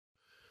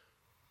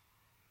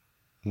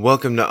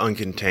Welcome to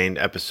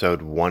Uncontained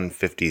episode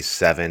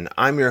 157.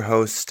 I'm your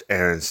host,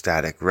 Aaron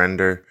Static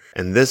Render,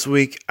 and this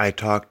week I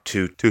talked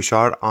to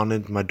Tushar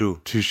Anand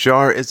Madhu.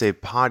 Tushar is a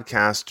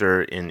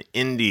podcaster in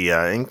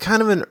India and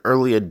kind of an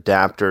early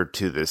adapter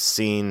to the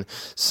scene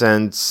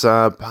since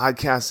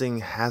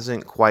podcasting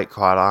hasn't quite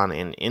caught on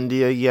in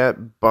India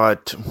yet,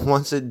 but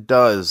once it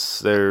does,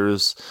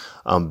 there's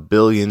a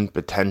billion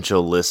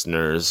potential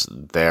listeners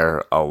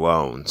there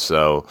alone.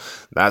 So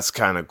that's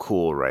kind of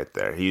cool right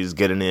there. He's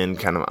getting in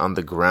kind of on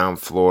the ground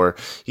floor.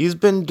 He's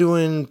been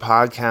doing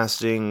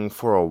podcasting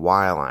for a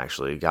while,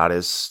 actually. Got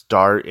his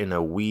start in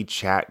a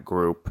WeChat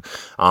group,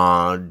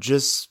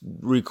 just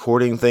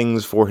recording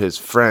things for his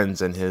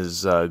friends and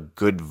his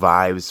Good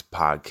Vibes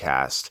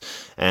podcast.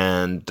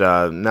 And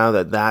now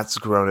that that's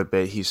grown a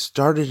bit, he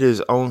started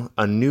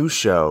a new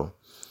show.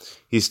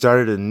 He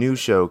started a new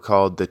show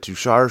called The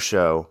Tushar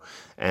Show,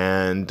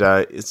 and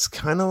it's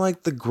kind of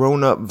like the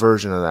grown-up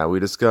version of that. We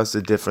discuss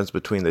the difference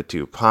between the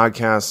two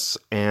podcasts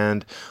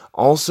and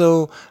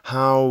also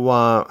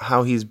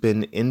how he's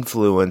been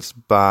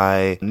influenced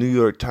by New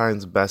York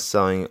Times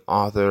bestselling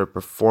author,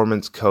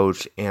 performance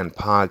coach, and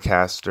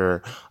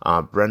podcaster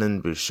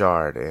Brendon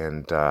Burchard,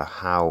 and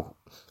how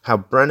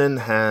Brendon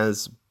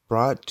has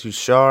brought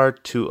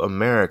Tushar to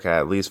America,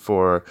 at least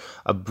for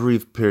a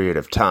brief period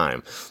of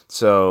time.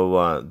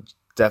 So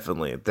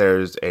definitely,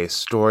 there's a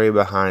story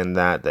behind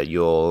that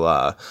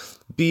you'll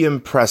be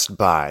impressed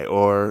by,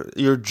 or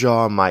your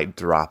jaw might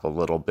drop a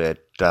little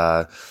bit,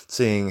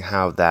 seeing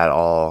how that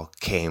all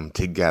came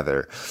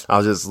together.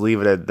 I'll just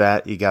leave it at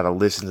that. You gotta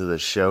listen to the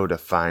show to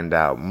find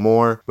out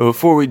more. But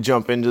before we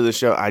jump into the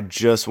show, I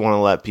just want to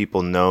let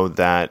people know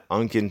that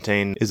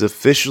Uncontained is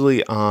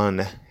officially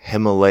on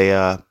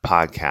Himalaya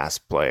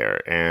podcast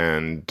player,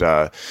 and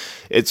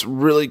it's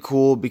really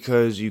cool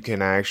because you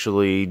can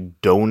actually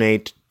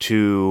donate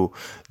to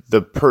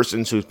the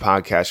persons whose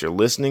podcast you're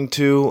listening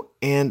to,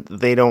 and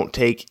they don't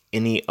take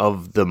any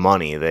of the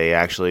money. They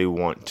actually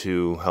want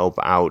to help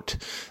out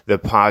the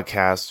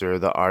podcaster,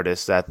 the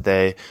artist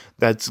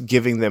that's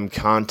giving them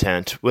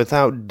content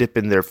without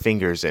dipping their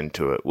fingers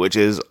into it, which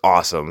is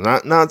awesome.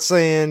 Not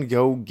saying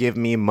go give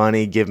me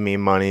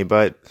money,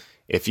 but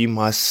if you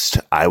must,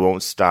 I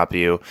won't stop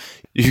you.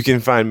 You can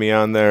find me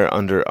on there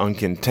under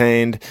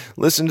Uncontained.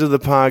 Listen to the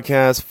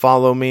podcast,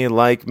 follow me,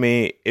 like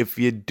me. If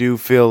you do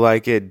feel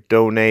like it,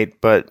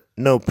 donate, but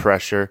no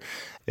pressure.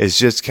 It's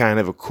just kind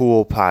of a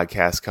cool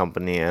podcast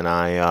company, and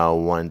I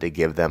wanted to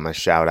give them a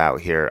shout out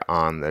here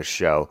on the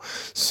show.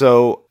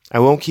 So I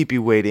won't keep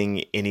you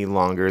waiting any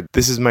longer.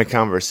 This is my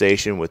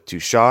conversation with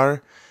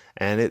Tushar,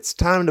 and it's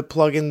time to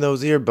plug in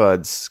those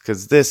earbuds,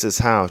 because this is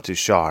how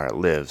Tushar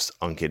lives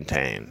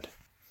uncontained.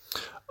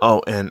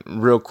 Oh, and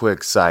real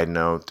quick side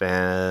note,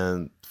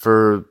 and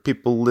for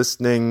people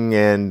listening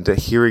and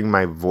hearing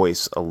my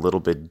voice a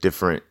little bit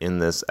different in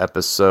this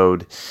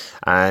episode,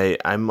 I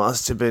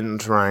must have been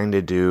trying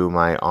to do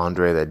my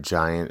Andre the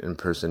Giant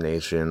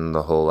impersonation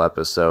the whole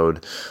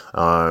episode.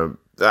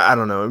 I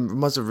don't know, it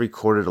must have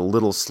recorded a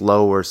little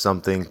slow or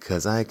something,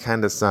 because I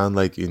kind of sound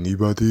like,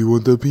 anybody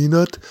want a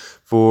peanut?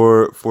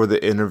 For the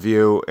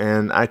interview,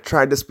 and I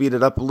tried to speed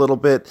it up a little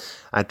bit.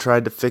 I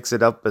tried to fix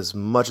it up as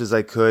much as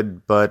I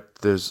could, but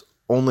there's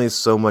only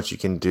so much you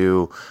can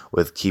do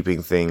with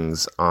keeping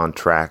things on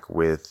track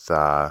with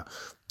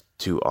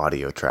two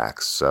audio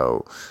tracks.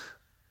 So,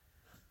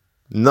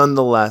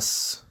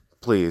 nonetheless,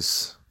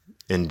 please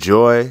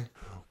enjoy.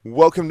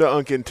 Welcome to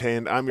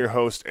Uncontained. I'm your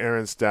host,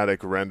 Aaron Static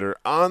Render.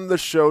 On the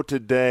show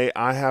today,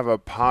 I have a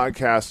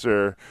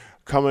podcaster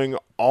coming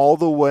all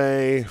the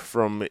way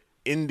from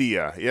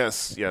India.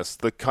 Yes,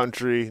 the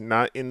country,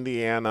 not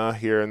Indiana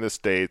here in the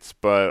States,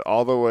 but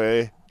all the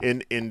way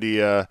in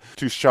India,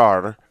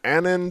 Tushar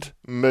Anand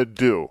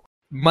Madhu.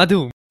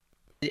 Madhu,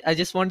 I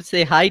just want to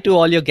say hi to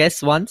all your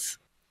guests once.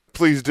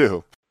 Please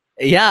do.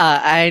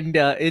 Yeah, and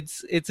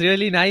it's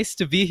really nice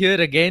to be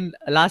here again.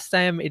 Last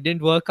time it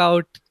didn't work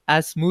out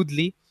as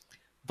smoothly,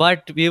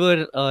 but we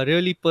were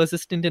really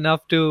persistent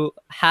enough to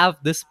have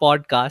this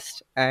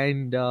podcast.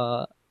 And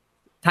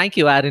thank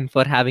you, Aaron,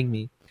 for having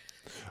me.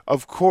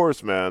 Of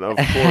course, man. Of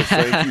course.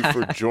 Thank you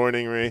for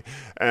joining me.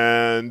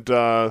 And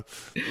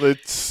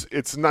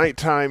it's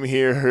nighttime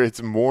here.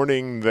 It's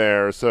morning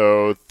there.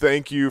 So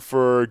thank you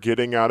for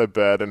getting out of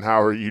bed. And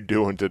how are you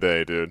doing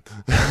today, dude?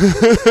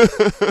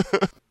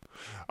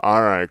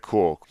 All right,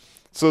 cool.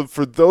 So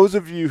for those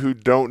of you who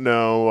don't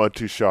know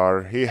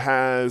Tushar, he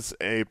has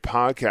a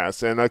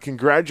podcast, and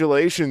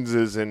congratulations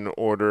is in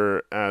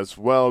order as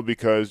well,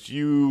 because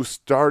you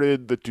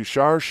started the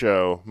Tushar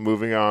Show,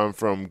 moving on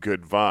from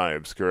Good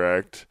Vibes,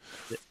 correct?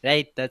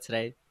 Right, that's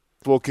right.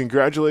 Well,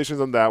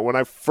 congratulations on that. When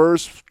I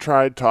first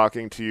tried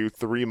talking to you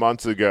 3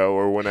 months ago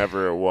or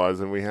whenever it was,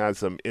 and we had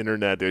some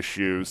internet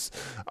issues,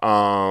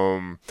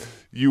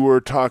 you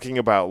were talking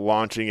about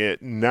launching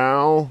it.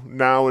 Now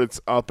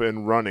it's up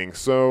and running.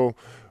 So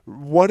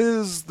what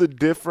is the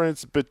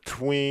difference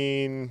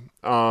between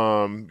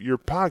your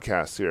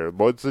podcasts here?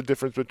 What's the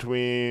difference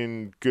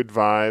between Good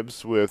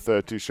Vibes with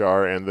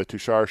Tushar and the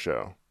Tushar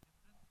Show?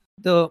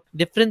 The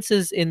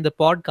differences in the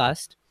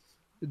podcast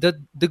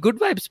the Good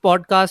Vibes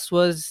podcast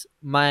was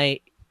my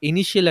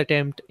initial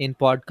attempt in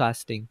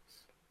podcasting.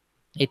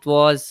 It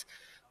was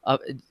uh,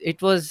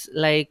 it was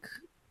like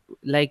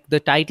the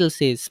title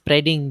says,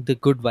 spreading the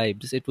good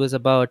vibes. It was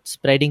about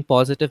spreading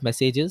positive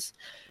messages.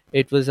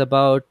 It was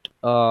about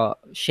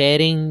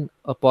sharing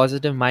a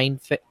positive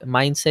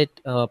mindset,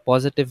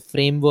 positive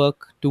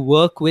framework to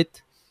work with,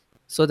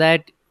 so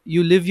that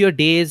you live your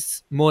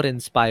days more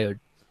inspired.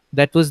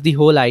 That was the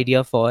whole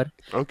idea for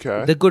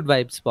Okay. the Good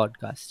Vibes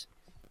podcast.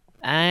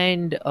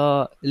 And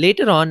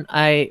later on,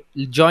 I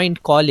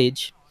joined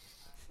college,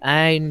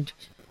 and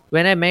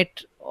when I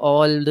met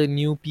all the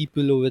new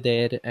people over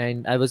there,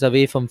 and I was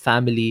away from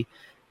family,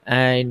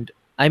 and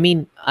I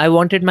mean, I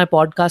wanted my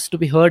podcast to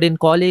be heard in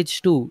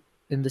college too.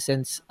 In the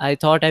sense, I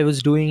thought I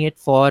was doing it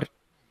for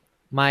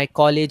my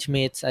college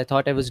mates. I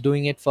thought I was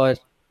doing it for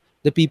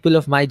the people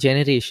of my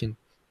generation.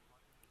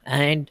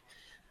 And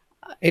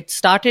it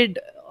started,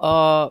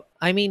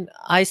 I mean,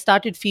 I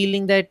started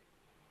feeling that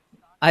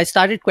I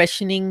started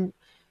questioning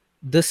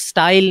the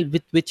style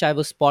with which I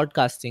was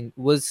podcasting.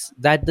 Was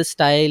that the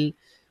style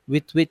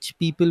with which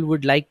people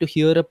would like to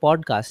hear a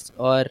podcast?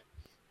 Or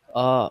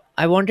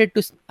I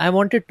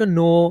wanted to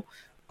know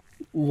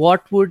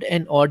what would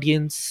an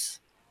audience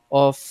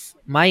of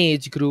my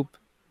age group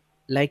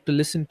like to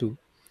listen to.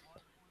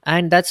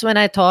 And that's when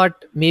I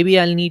thought maybe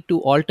I'll need to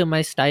alter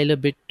my style a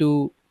bit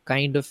to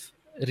kind of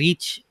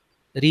reach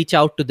reach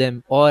out to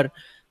them, or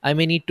I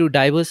may need to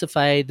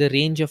diversify the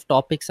range of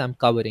topics I'm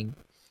covering.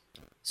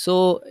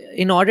 So,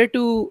 in order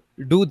to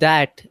do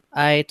that,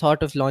 I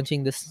thought of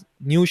launching this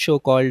new show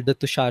called The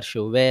Tushar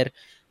Show, where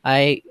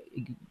I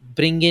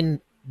bring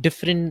in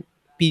different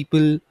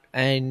people.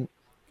 And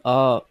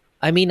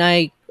I mean,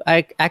 I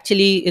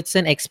actually, it's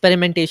an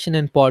experimentation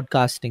in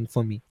podcasting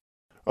for me.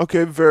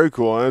 Okay, very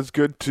cool. And it's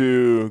good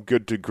to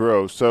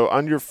grow. So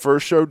on your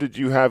first show, did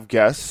you have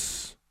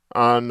guests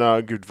on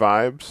Good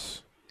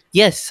Vibes?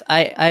 Yes,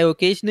 I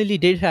occasionally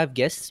did have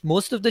guests.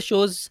 Most of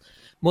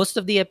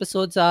the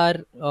episodes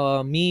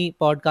are me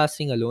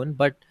podcasting alone,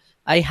 but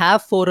I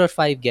have 4 or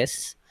 5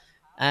 guests.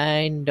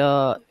 And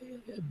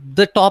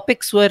the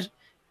topics were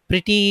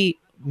pretty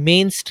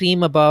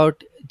mainstream,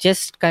 about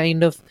just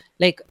kind of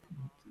like,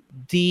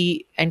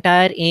 the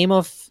entire aim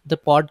of the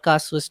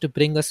podcast was to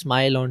bring a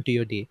smile onto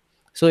your day.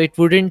 So it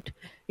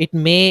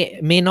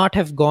may not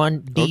have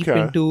gone deep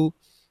Okay. into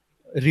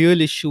real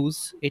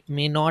issues. It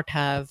may not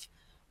have,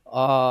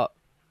 uh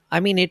I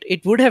mean,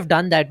 it would have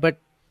done that, but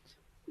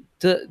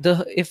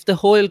the if the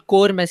whole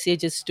core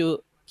message is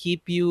to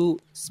keep you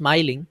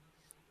smiling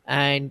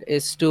and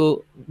is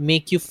to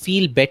make you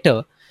feel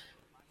better,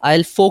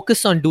 I'll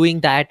focus on doing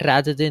that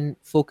rather than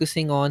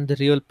focusing on the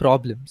real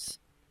problems.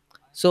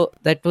 So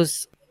that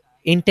was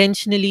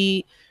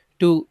intentionally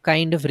to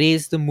kind of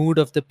raise the mood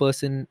of the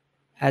person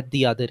at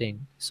the other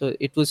end. So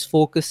it was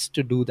focused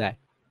to do that.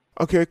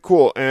 Okay,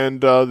 cool. And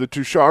the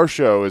Tushar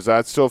show, is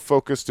that still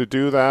focused to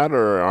do that,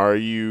 or are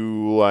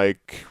you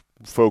like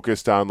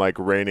focused on like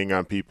raining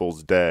on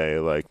people's day,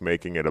 like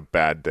making it a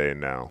bad day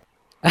now?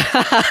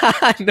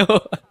 No.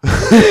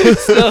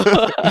 So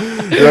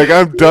You're like,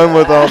 I'm done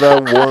with all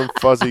that warm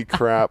fuzzy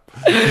crap.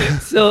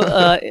 so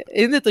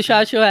in the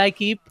Tushar show, I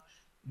keep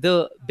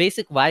the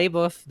basic vibe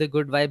of the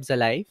good vibes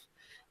alive,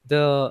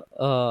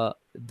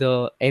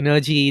 the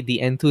energy, the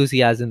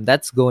enthusiasm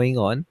that's going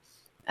on,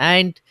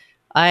 and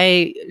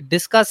I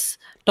discuss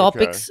Okay.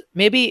 topics.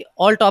 Maybe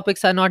all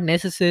topics are not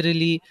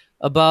necessarily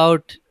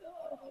about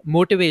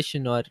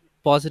motivation or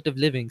positive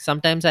living.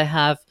 Sometimes I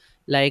have,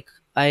 like,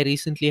 I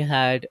recently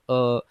had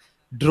a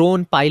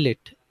drone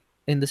pilot,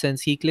 in the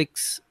sense he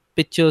clicks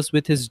pictures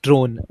with his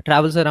drone,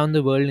 travels around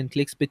the world and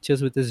clicks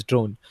pictures with his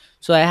drone.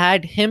 So I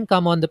had him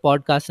come on the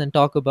podcast and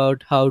talk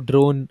about how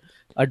drone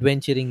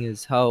adventuring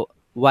is, how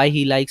why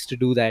he likes to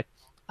do that.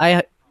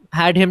 I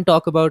had him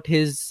talk about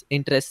his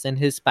interests and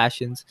his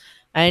passions,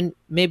 and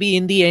maybe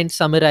in the end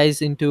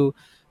summarize into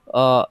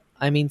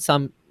I mean,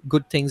 some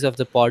good things of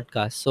the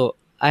podcast. So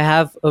I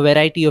have a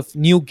variety of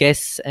new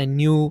guests and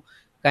new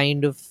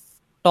kind of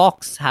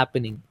talks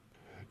happening.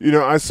 You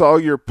know, I saw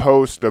your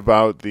post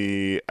about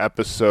the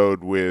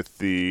episode with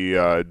the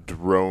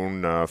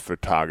drone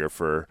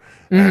photographer,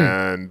 Mhm.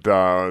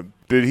 and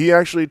did he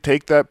actually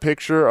take that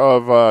picture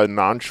of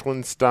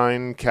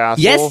Neuschwanstein Yes,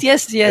 Castle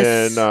yes, in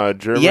yes. Yes,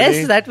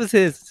 Germany? that was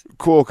his.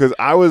 Cool, because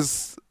I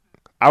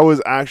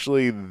was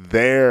actually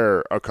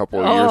there a couple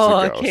of years Oh,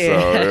 ago, okay.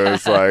 so it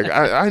was like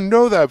I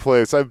know that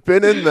place. I've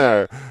been in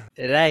there.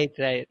 Right,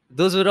 right.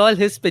 Those were all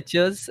his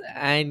pictures,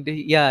 and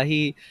yeah,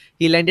 he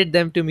lended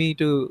them to me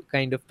to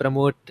kind of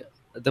promote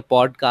the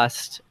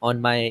podcast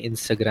on my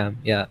Instagram.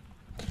 Yeah.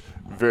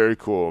 Very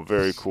cool,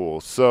 very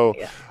cool. So,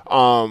 Yeah.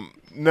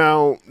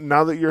 now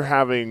that you're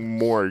having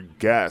more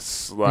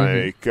guests, Hmm.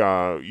 like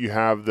you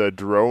have the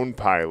drone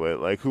pilot,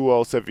 like who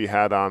else have you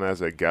had on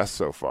as a guest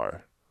so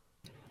far?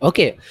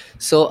 Okay,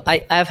 so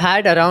I've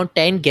had around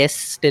 10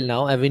 guests till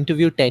now. I've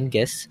interviewed 10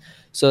 guests.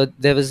 So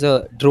there was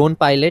a drone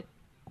pilot,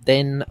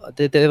 then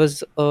there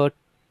was a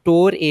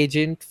tour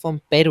agent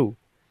from Peru,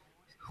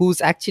 who's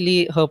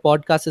actually, her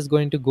podcast is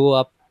going to go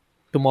up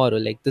tomorrow.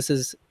 Like this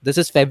is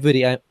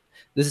February.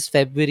 This is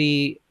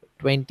February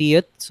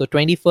 20th. So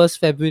 21st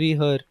February,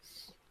 her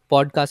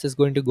podcast is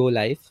going to go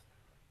live.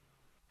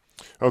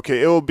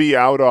 Okay, it'll be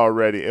out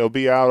already. It'll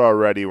be out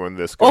already when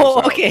this goes Oh,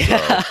 out. okay. So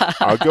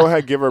I'll go ahead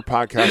and give her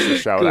podcast a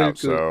shout Cool, out,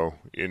 cool. so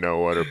you know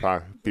what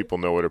her people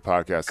know what her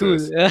podcast Cool.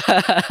 is.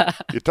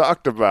 You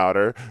talked about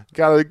her,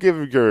 gotta give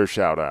her a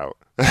shout out.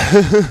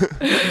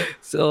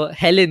 So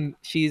Helen,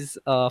 she's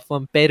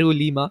from Peru,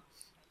 Lima.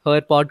 Her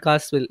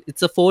podcast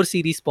it's a 4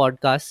 series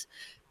podcast.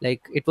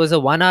 Like it was a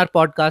 1 hour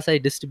podcast. I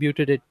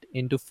distributed it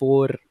into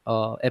 4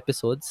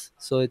 episodes.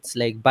 So it's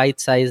like bite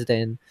sized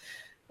and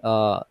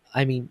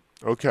I mean,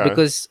 Okay.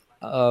 because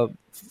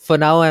for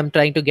now I'm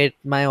trying to get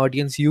my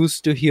audience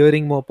used to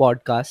hearing more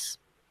podcasts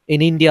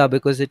in India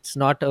because it's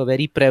not a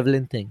very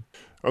prevalent thing.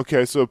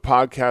 Okay, so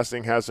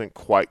podcasting hasn't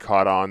quite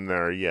caught on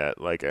there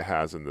yet, like it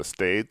has in the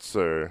States,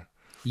 or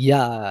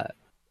Yeah,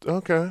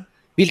 okay.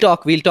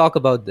 we'll talk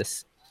about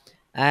this.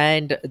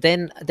 And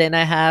then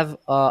I have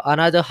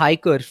another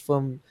hiker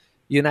from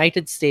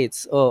United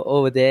States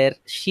over there.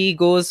 She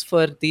goes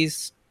for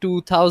these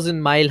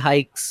 2,000-mile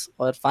hikes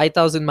or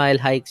 5,000-mile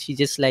hikes. She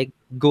just like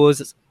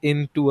goes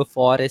into a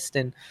forest,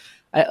 and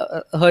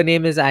her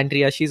name is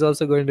Andrea. She's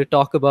also going to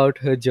talk about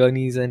her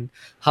journeys and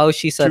how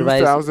she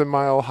survives.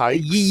 2,000-mile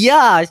hikes.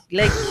 Yeah,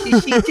 like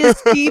she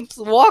just keeps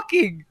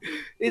walking.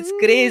 It's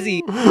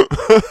crazy.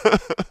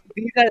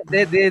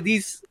 They're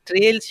these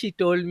trails she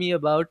told me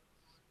about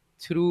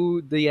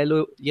through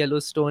the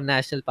Yellowstone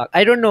National Park.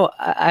 I don't know.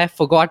 I've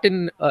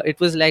forgotten. It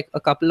was like a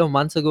couple of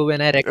months ago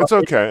when I recorded. It's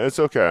okay. It's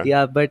okay.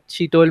 Yeah, but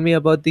she told me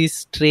about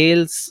these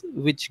trails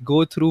which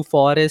go through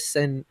forests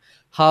and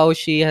how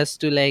she has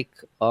to like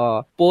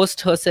post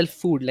herself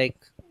food. Like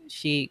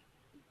she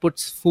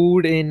puts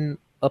food in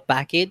a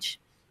package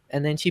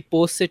and then she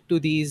posts it to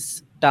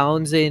these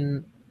towns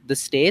in the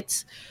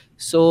States.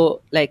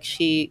 So like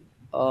she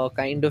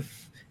kind of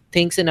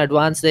thinks in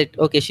advance that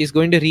okay, she's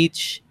going to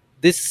reach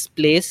this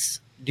place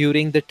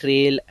during the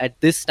trail at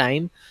this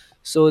time.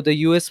 So the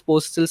US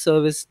Postal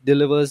Service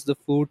delivers the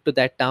food to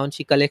that town.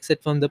 She collects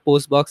it from the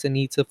post box and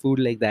eats the food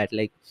like that.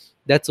 Like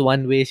that's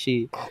one way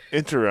she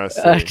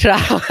Interesting.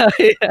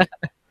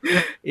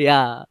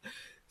 yeah.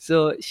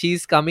 So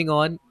she's coming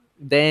on.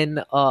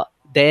 Then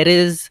there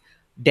is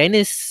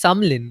Dennis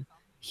Sumlin.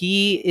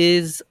 He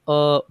is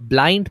a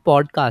blind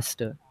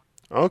podcaster.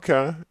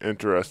 Okay,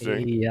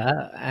 interesting.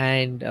 Yeah,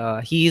 and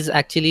he's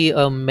actually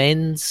a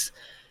men's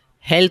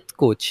health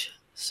coach.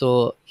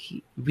 So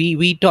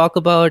we talk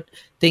about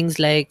things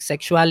like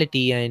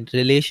sexuality and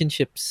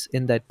relationships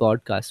in that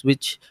podcast,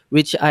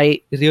 which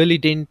I really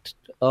didn't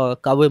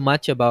cover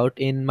much about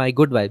in my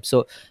Good Vibes.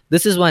 So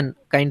this is one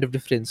kind of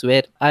difference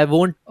where I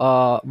won't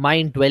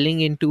mind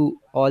dwelling into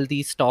all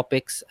these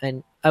topics,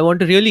 and I want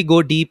to really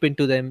go deep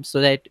into them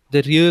so that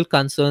the real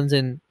concerns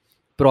and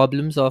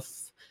problems of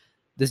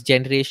this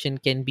generation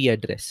can be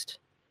addressed.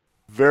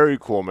 Very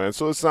cool, man.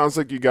 So it sounds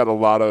like you got a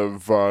lot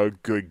of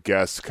good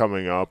guests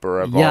coming up or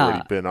have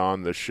already been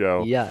on the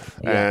show. Yeah.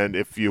 And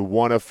if you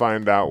want to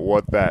find out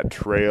what that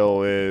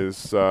trail is,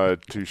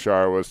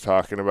 Tushar was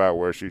talking about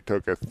where she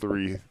took a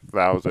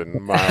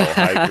 3,000-mile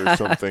hike or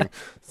something.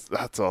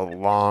 That's a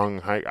long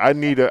hike. I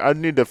need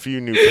a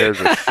few new pairs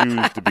of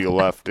shoes to be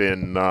left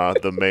in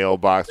the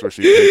mailbox where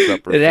she picks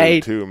up her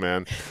food too,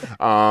 man.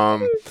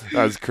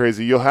 That's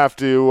crazy. You'll have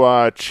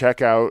to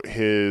check out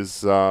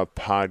his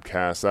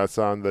podcast. That's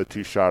on the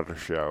Tushar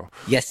Show.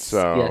 Yes.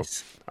 So,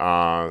 yes.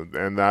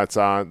 And that's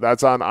on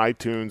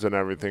iTunes and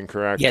everything,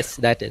 correct? Yes,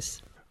 that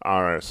is.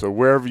 All right, so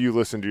wherever you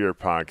listen to your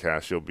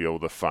podcast, you'll be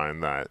able to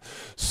find that.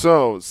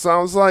 So it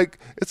sounds like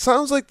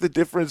the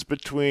difference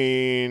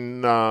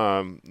between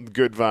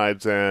Good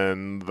Vibes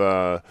and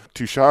the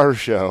Tushar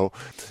Show,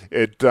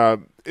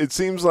 it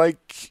seems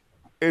like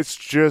it's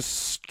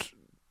just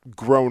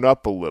grown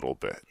up a little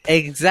bit.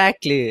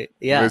 Exactly.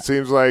 Yeah. It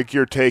seems like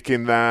you're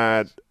taking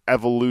that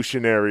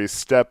evolutionary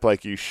step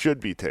like you should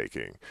be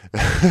taking.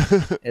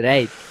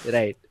 Right.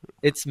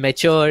 It's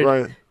matured.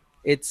 Right.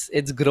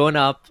 It's grown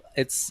up.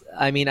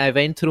 I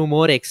went through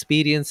more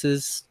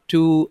experiences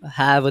to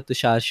have a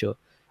Tushar Show.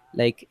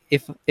 Like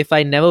if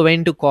I never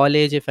went to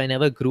college, if I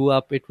never grew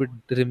up, it would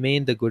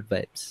remain the Good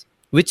Vibes,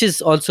 which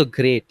is also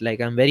great.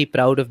 Like I'm very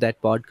proud of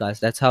that podcast.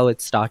 That's how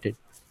it started.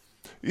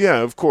 Yeah,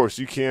 of course.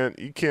 You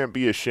can't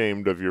be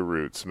ashamed of your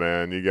roots,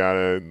 man. You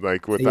gotta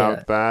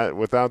without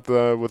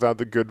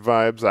the Good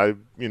Vibes,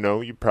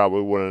 you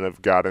probably wouldn't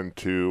have gotten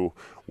to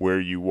where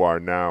you are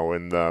now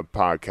in the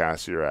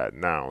podcast you're at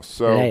now.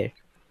 So Right.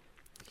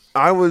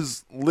 I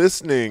was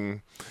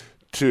listening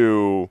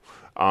to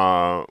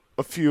a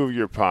few of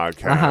your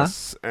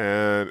podcasts,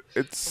 and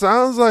it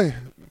sounds like,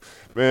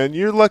 man,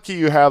 you're lucky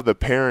you have the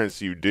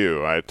parents you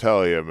do. I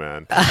tell you,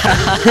 man.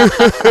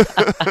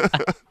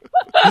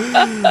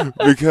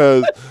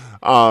 Because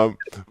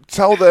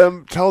tell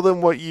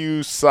them what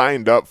you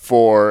signed up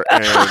for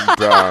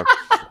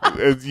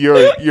and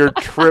your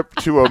trip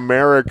to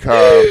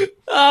America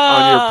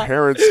on your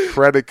parents'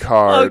 credit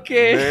card.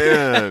 Okay.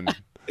 Man,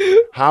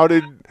 how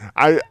did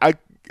I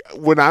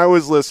when I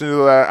was listening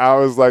to that, I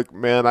was like,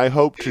 man, I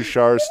hope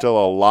Tushar's still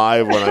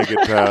alive when I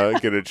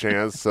get a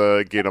chance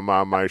to get him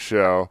on my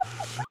show.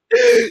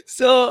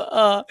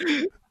 So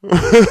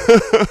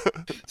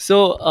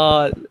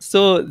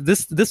so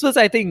this was,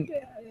 I think,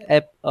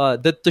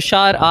 the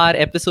Tushar R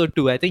episode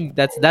 2. I think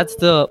that's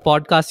the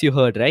podcast you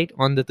heard, right,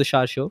 on the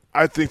Tushar show.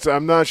 I think so.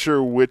 I'm not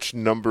sure which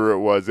number it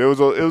was. It was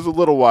a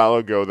little while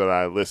ago that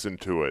I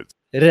listened to it.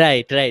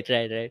 Right.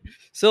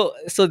 So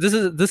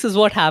this is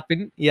what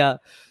happened. Yeah.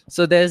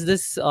 So there's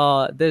this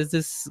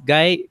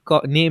guy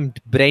named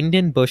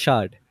Brendan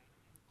Burchard.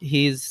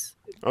 He's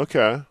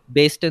Okay.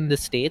 based in the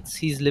States.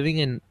 He's living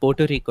in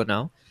Puerto Rico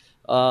now.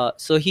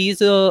 So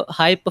he's a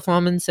high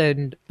performance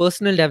and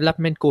personal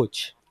development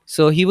coach.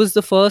 So he was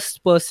the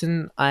first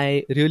person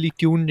I really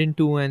tuned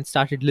into and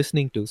started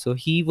listening to. So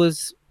he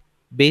was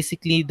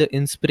basically the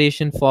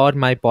inspiration for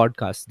my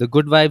podcast. The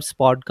Good Vibes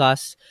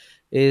podcast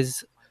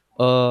is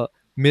a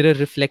mirror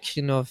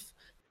reflection of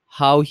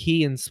how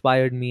he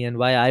inspired me and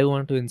why I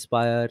want to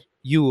inspire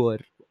you or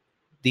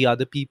the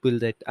other people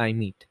that I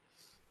meet.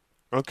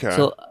 Okay.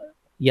 So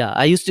yeah,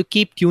 I used to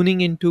keep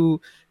tuning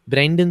into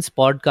Brendan's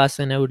podcast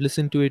and I would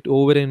listen to it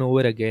over and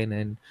over again.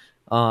 And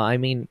I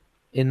mean,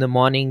 in the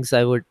mornings,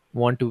 I would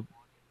want to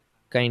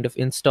kind of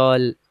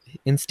instill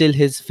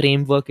his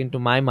framework into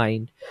my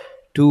mind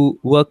to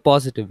work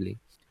positively.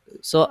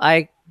 So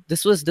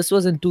this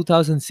was in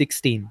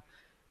 2016.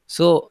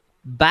 So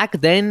back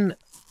then,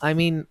 I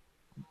mean,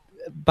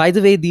 by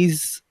the way,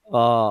 these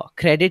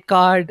credit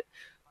card,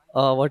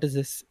 what is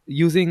this,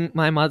 using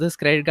my mother's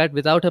credit card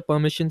without her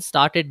permission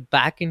started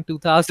back in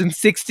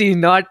 2016,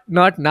 not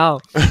now.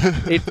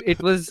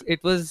 It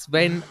was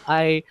when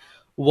I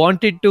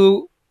wanted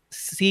to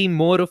see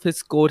more of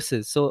his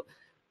courses. So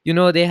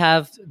they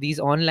have these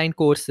online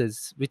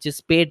courses which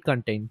is paid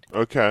content,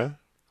 Okay.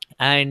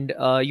 and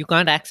you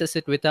can't access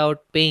it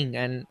without paying.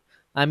 And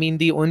I mean,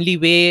 the only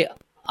way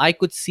I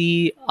could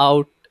see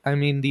out, I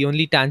mean, the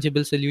only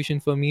tangible solution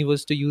for me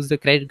was to use the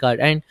credit card.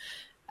 And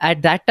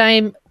at that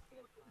time,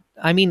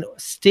 I mean,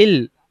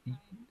 still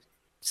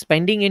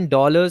spending in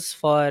dollars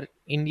for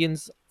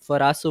Indians,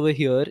 for us over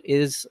here,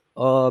 is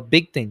a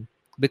big thing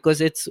because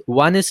it's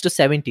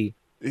 1:70.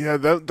 Yeah,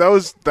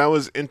 that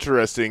was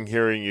interesting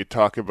hearing you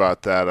talk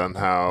about that on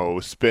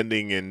how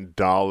spending in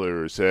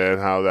dollars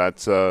and how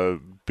that's a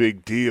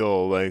big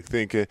deal. Like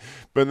thinking,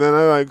 but then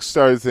I like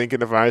started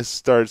thinking if I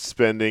start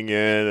spending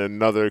in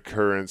another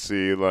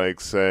currency,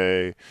 like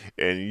say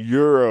in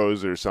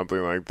euros or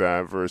something like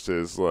that,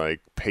 versus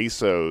like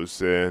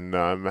pesos in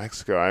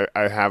Mexico,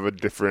 I have a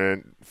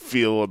different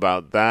feel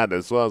about that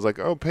as well. It's like,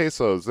 oh,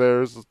 pesos,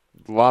 there's a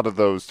lot of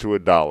those to a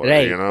dollar,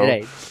 Right, you know.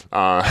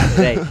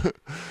 right.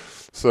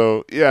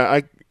 So yeah,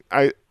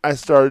 I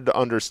started to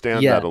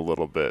understand Yeah. that a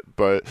little bit,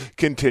 but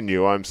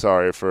continue. I'm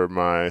sorry for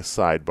my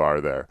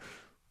sidebar there.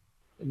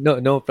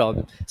 No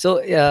problem. So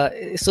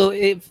if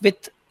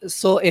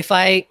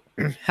I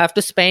have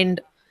to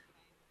spend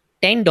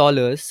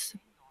 $10,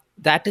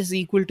 that is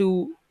equal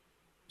to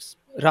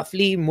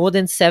roughly more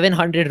than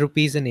 700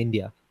 rupees in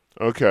India.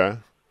 Okay.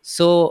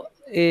 So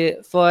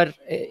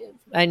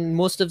and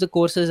most of the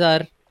courses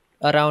are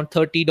around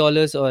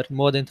 $30 or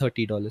more than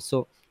 $30.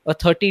 So a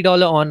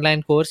 $30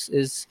 online course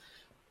is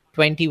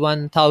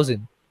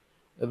 21,000.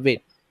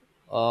 Wait,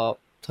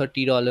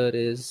 $30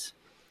 is,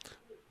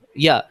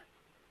 yeah,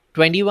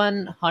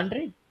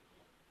 2100.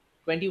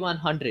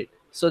 2100.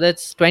 So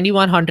that's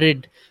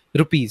 2100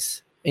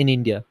 rupees in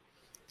India.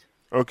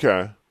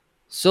 Okay.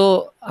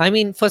 So I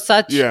mean, for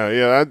such,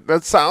 Yeah,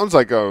 that sounds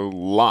like a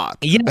lot.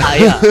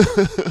 yeah.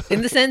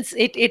 In the sense,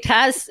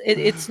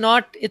 it's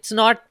not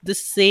the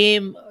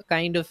same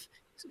kind of.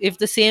 If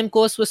the same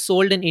course was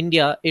sold in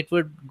India, it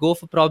would go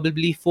for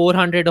probably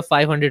 400 or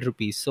 500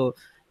 rupees. So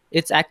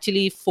it's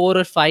actually 4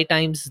 or 5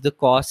 times the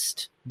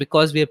cost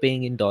because we are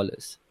paying in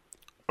dollars.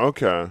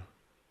 Okay.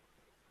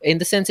 In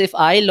the sense, if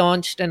I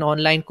launched an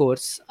online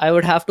course, I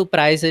would have to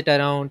price it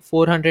around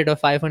 400 or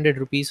 500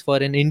 rupees for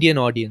an Indian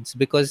audience,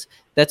 because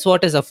that's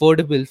what is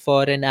affordable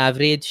for an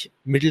average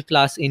middle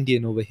class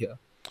Indian over here.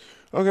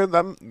 Okay,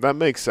 that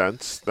makes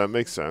sense. That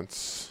makes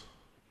sense.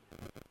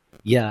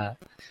 Yeah.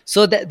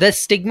 So the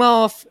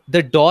stigma of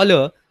the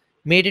dollar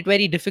made it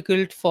very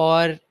difficult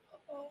for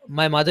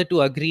my mother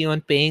to agree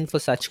on paying for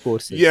such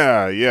courses.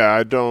 Yeah,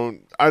 I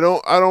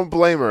don't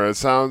blame her. It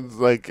sounds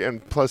like,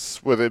 and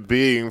plus with it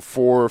being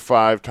 4 or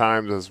 5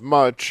 times as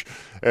much,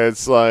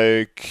 it's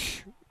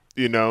like,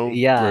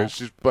 Yeah. where it's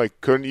just like,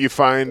 couldn't you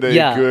find a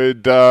Yeah.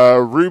 good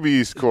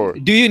Ruby's course?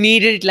 Do you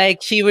need it?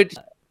 Like she would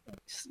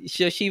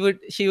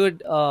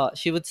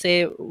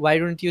say, why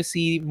don't you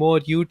see more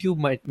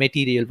YouTube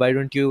material? Why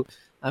don't you,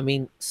 I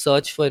mean,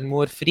 search for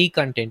more free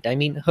content? I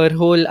mean, her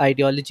whole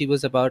ideology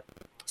was about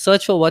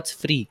search for what's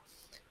free.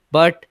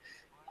 But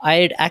I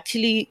had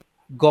actually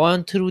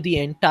gone through the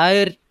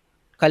entire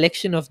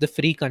collection of the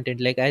free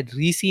content. Like, I had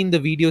re-seen the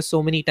videos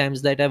so many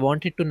times that I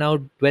wanted to now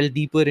dwell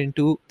deeper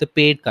into the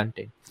paid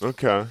content.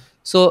 Okay.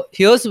 So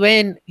here's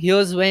when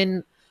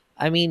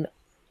I mean,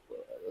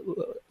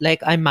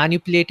 like I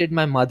manipulated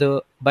my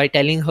mother by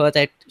telling her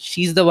that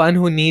she's the one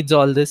who needs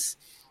all this,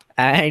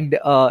 and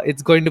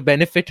it's going to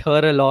benefit her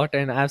a lot.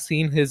 And I've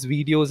seen his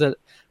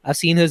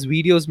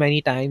videos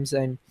many times,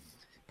 and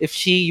if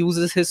she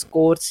uses his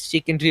course, she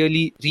can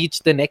really reach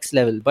the next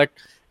level. But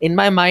in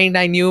my mind,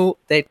 I knew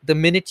that the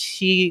minute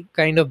she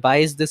kind of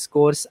buys this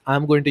course,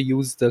 I'm going to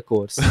use the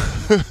course.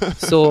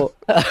 So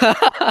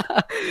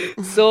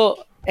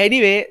so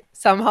anyway,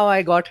 somehow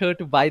I got her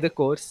to buy the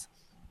course.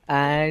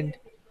 And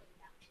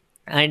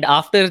and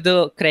after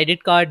the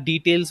credit card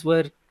details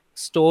were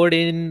stored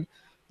in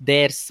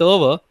their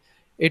server,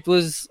 it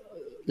was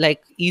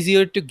like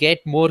easier to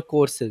get more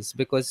courses,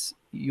 because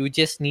you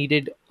just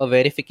needed a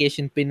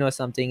verification pin or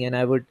something, and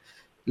I would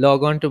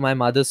log on to my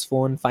mother's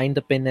phone, find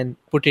the pin, and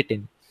put it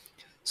in.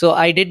 So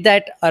I did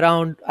that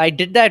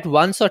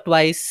once or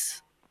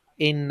twice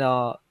in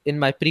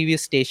my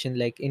previous station,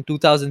 like in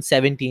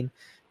 2017.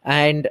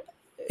 And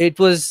it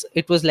was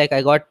like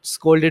I got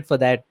scolded for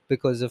that,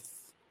 because of,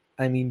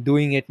 I mean,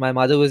 doing it. My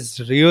mother was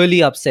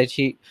really upset.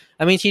 She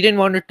didn't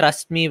want to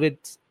trust me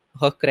with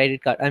her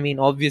credit card. I mean,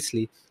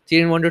 obviously she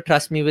didn't want to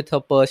trust me with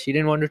her purse. She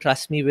didn't want to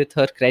trust me with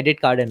her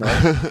credit card and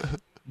all.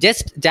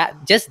 Just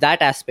that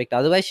aspect.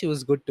 Otherwise she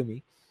was good to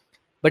me,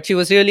 but she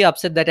was really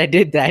upset that I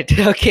did that.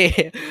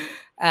 Okay.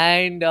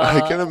 And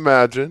I can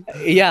imagine.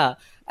 yeah.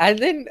 And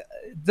then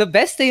the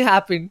best thing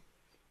happened,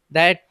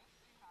 that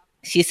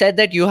she said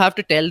that you have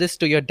to tell this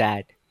to your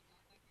dad.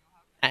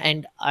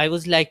 And I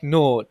was like,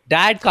 no,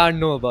 dad can't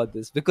know about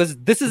this, because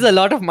this is a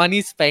lot of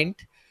money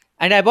spent.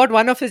 And I bought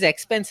one of his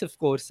expensive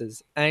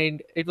courses,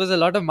 and it was a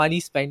lot of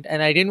money spent,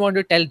 and I didn't want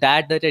to tell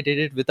dad that I did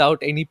it without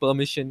any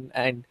permission.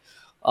 And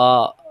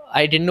uh,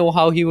 I didn't know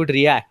how he would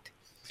react.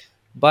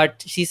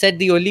 But she said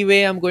the only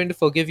way I'm going to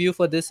forgive you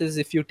for this is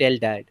if you tell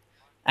dad.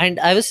 And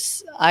I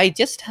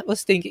just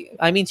was thinking,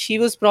 I mean, she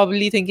was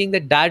probably thinking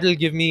that dad will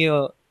give me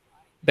a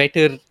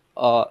better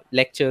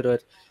lecture, or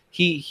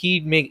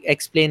he'd make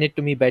explain it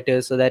to me better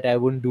so that I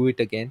wouldn't do it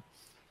again.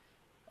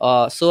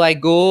 So I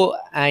go,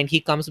 and he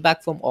comes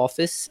back from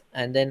office,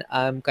 and then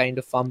I'm kind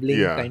of fumbling,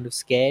 Yeah. kind of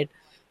scared,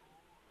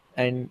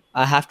 and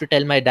I have to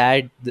tell my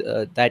dad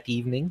that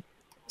evening.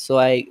 So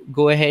I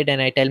go ahead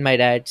and I tell my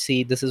dad,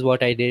 see, this is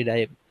what I did.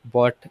 I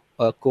bought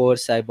a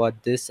course, I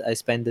bought this, I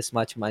spent this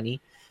much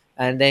money.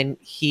 And then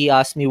he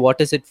asked me,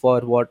 what is it for?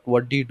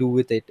 What do you do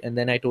with it? And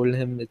then I told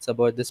him it's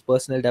about this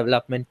personal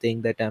development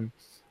thing that I'm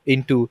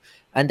into.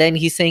 And then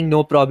he's saying,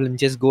 no problem,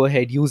 just go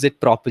ahead, use it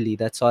properly.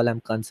 That's all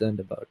I'm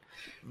concerned about.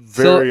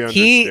 Very So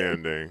he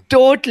understanding.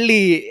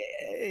 totally,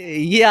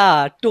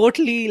 yeah,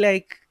 totally,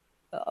 like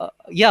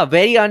yeah,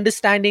 very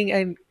understanding.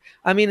 And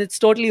I mean, it's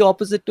totally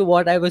opposite to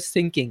what I was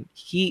thinking.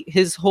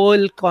 His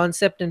whole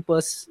concept and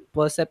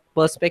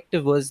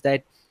perspective was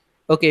that,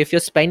 okay, if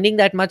you're spending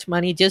that much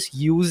money, just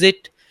use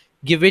it,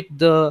 give it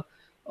the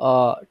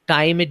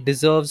time it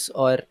deserves,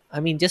 or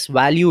I mean, just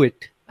value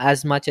it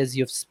as much as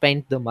you've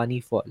spent the money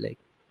for. Like,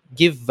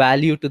 give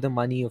value to the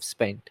money you've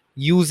spent,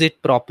 use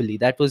it properly.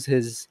 That was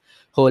his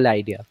whole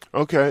idea.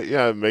 Okay,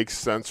 yeah, it makes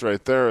sense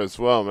right there as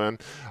well, man.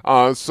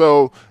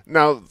 So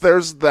now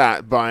there's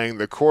that, buying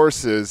the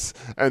courses,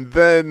 and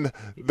then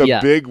the Yeah.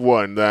 big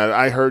one that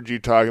I heard you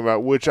talking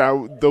about,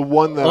 the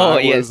one that Oh, I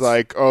yes. was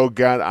like, oh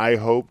God, I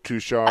hope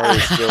Tushar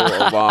is still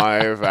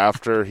alive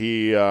after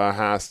he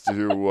has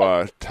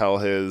to tell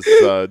his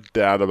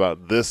dad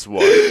about this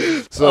one.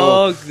 So,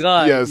 Oh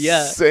God, yes,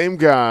 yeah. same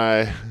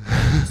guy.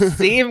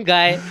 Same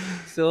guy.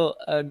 So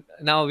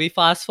now we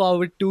fast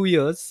forward 2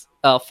 years.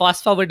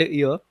 Fast forward a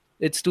year.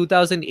 It's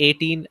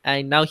 2018,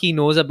 and now he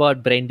knows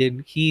about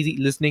Brendan. He's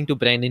listening to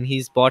Brendan.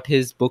 He's bought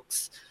his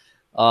books.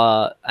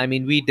 I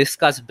mean, we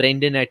discuss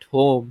Brendan at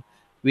home.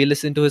 We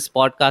listen to his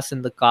podcast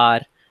in the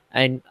car,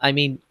 and I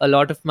mean, a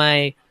lot of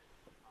my,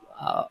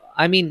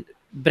 I mean,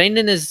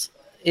 Brendan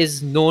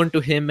is known to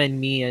him and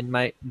me, and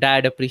my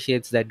dad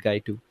appreciates that guy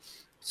too.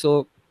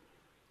 So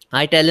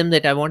I tell him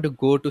that I want to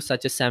go to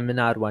such a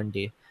seminar one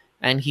day.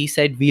 And he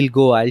said, we'll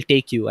go. I'll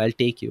take you. I'll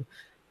take you.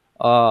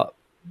 Uh,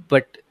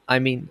 but I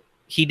mean,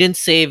 he didn't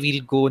say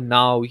we'll go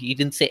now. He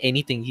didn't say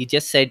anything. He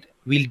just said,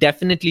 we'll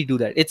definitely do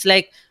that. It's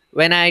like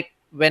when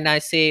I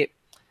say,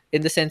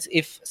 in the sense,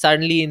 if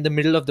suddenly in the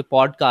middle of the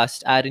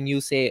podcast, Aaron,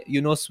 you say,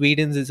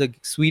 Sweden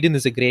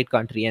is a great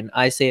country. And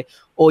I say,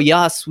 oh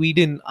yeah,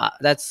 Sweden,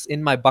 that's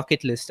in my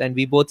bucket list. And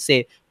we both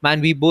say,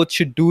 man, we both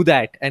should do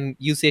that. And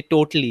you say,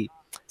 totally.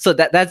 So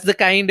that's the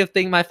kind of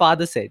thing my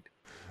father said.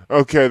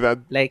 Okay, that.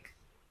 Like,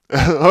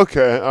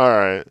 Okay, all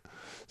right.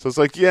 So it's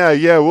like, yeah,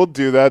 we'll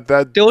do that.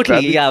 totally,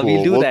 That'd be yeah, cool.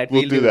 we'll do that.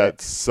 We'll We'll do do that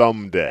that.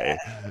 someday.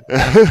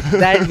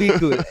 That'd be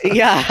cool.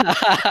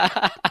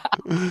 Yeah.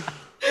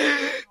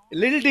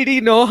 Little did he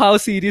know how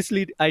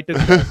seriously I took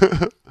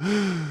that.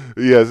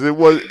 Yes, it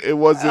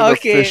wasn't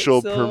Okay,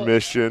 official so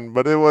permission,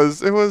 but it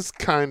was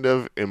kind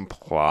of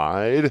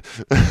implied.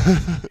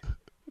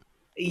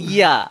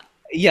 yeah,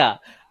 yeah.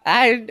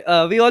 And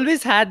we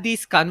always had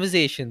these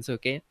conversations,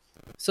 okay?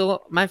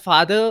 So my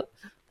father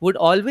would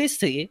always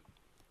say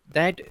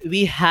that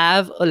we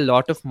have a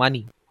lot of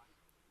money,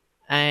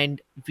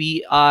 and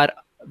we are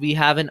we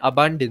have an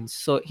abundance.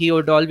 So he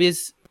would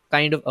always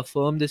kind of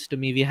affirm this to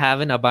me: we have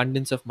an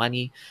abundance of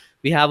money,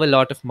 we have a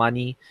lot of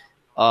money.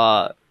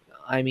 uh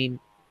I mean,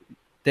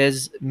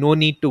 there's no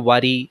need to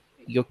worry,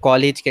 your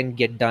college can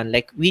get done,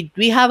 like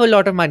we have a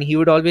lot of money. He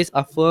would always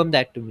affirm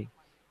that to me.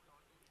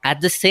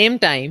 At the same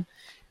time,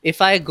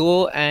 if I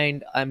go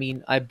and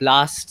I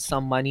blast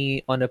some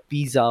money on a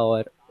pizza,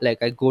 or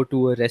like I go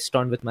to a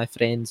restaurant with my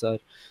friends, or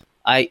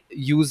I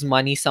use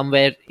money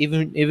somewhere,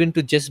 even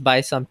to just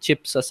buy some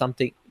chips or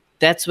something,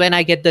 that's when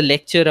I get the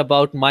lecture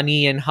about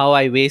money and how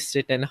I waste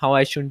it and how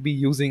I shouldn't be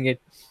using it.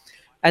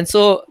 And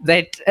so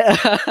that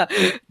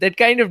that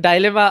kind of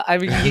dilemma, I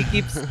mean, he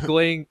keeps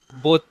going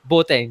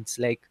both ends,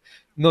 like,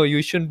 no,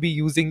 you shouldn't be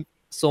using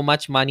so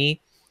much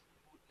money.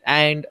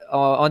 And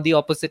on the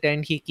opposite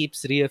end, he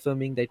keeps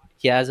reaffirming that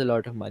he has a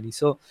lot of money.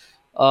 So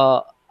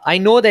I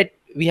know that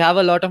we have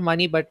a lot of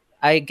money, but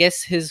I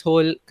guess his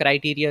whole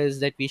criteria is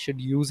that we should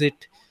use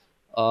it,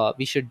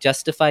 we should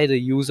justify the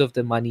use of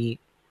the money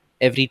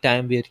every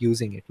time we're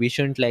using it. We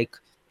shouldn't like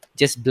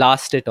just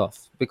blast it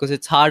off, because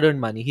it's hard earned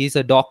money. He's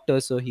a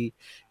doctor, so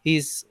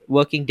he's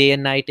working day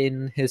and night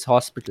in his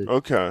hospital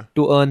Okay.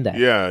 to earn that.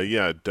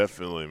 Yeah,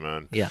 definitely,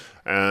 man. Yeah.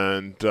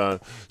 And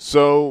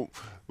so,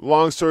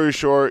 long story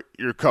short,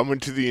 you're coming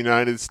to the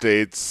United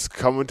States,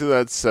 coming to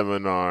that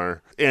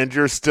seminar, and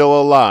you're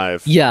still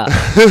alive. Yeah.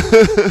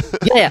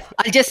 Yeah.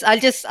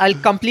 I'll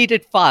complete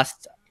it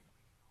fast.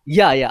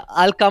 Yeah.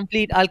 I'll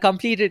complete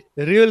it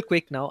real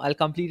quick now. I'll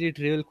complete it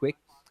real quick.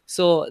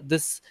 So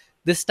this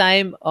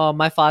time,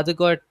 my father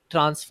got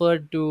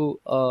transferred to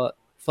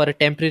for a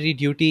temporary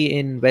duty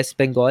in West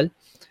Bengal,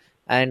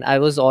 and I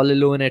was all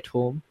alone at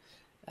home.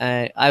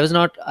 And I was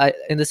not,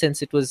 in the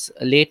sense, it was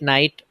a late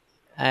night,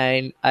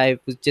 and I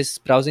was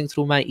just browsing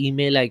through my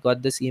email. I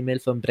got this email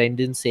from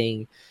Brendan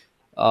saying,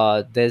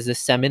 there's a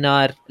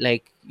seminar,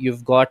 like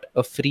you've got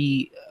a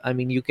free,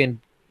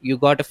 you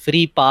got a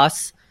free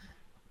pass.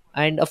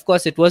 And of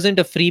course, it wasn't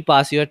a free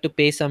pass, you had to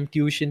pay some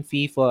tuition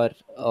fee for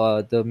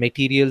the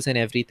materials and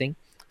everything.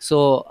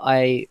 So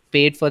I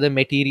paid for the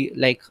material,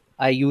 like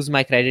I used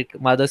my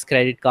mother's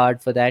credit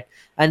card for that.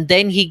 And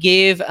then he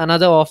gave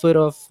another offer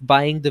of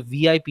buying the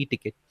VIP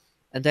ticket.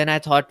 And then I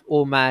thought,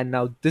 oh man,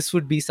 now this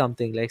would be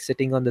something, like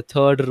sitting on the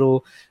third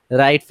row,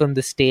 right from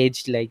the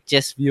stage, like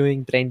just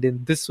viewing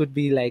Brendan. This would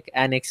be like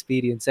an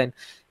experience. And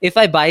if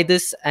I buy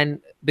this, and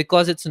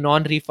because it's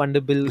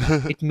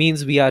non-refundable, it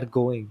means we are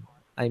going.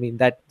 I mean,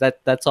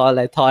 that's all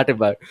I thought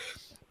about,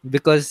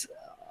 because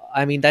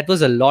I mean, that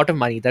was a lot of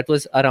money. That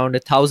was around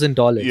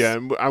 $1,000. Yeah,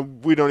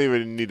 and we don't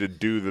even need to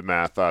do the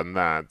math on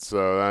that.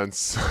 So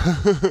that's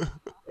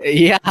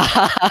Yeah.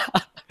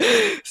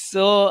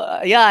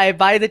 So yeah, I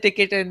buy the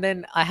ticket, and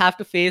then I have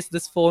to face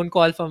this phone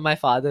call from my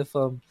father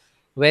from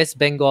West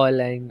Bengal.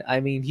 And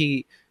I mean,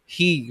 he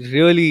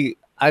really,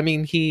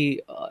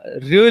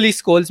 really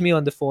scolds me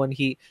on the phone.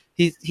 He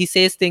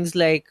says things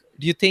like,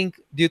 do you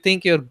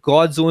think you're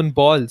God's own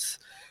balls?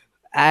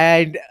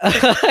 And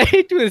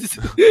it was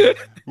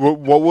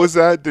what was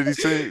that? Did he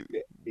say?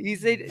 he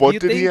said, What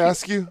did he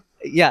ask you?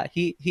 yeah,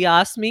 he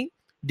asked me,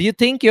 do you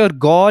think you're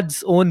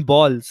God's own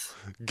balls?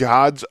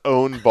 God's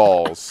own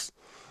balls.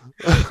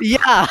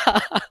 Yeah.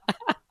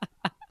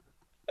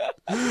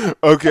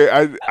 Okay,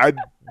 I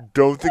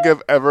don't think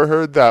I've ever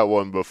heard that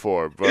one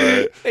before,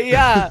 but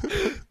Yeah.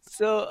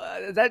 So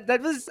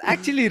that was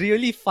actually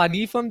really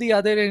funny from the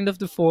other end of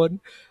the phone.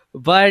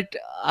 But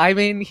I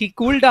mean, he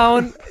cooled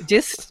down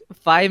just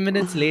 5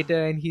 minutes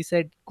later, and he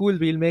said, cool,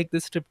 we'll make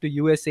this trip to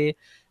USA.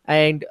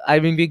 And I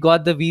mean, we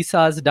got the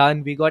visas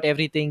done, we got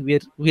everything.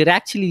 We're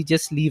actually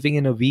just leaving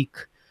in a week,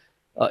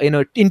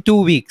 in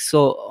 2 weeks.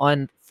 So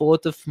on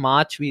 4th of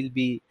March we'll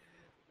be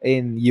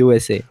in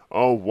USA.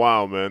 oh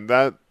wow, man,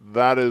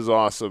 that is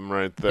awesome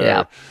right there.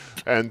 Yeah.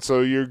 And so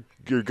you're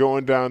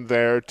going down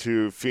there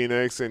to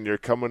Phoenix, and you're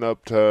coming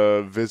up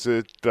to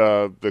visit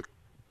the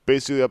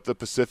basically up the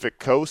Pacific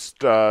coast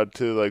to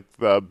like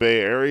the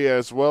Bay Area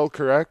as well,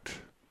 correct?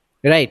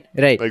 Right.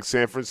 Like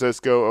San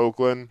Francisco,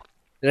 Oakland.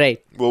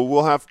 Right. Well,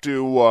 we'll have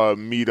to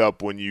meet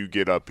up when you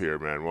get up here,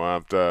 man.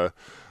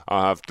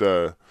 I'll have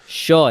to.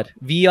 Sure,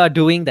 we are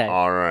doing that.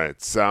 All right,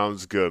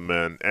 sounds good,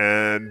 man.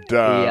 And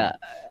Yeah.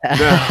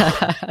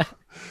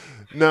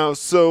 now,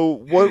 so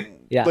what?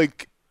 Yeah.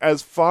 Like,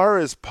 as far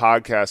as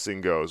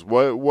podcasting goes,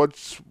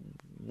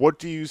 what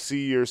do you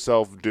see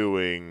yourself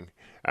doing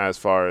as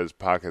far as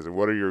podcasting?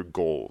 What are your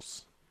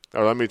goals?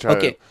 Or let me try.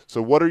 Okay.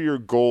 So, what are your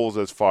goals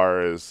as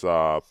far as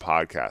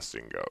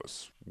podcasting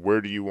goes?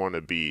 Where do you want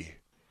to be?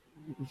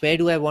 Where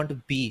do I want to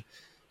be?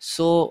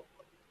 So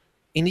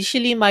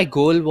initially my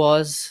goal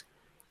was,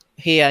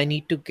 hey, I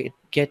need to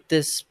get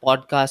this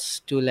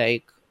podcast to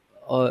like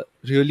a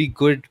really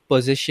good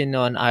position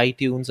on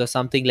iTunes or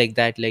something like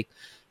that, like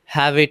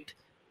have it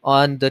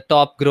on the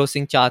top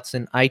grossing charts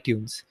in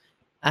iTunes.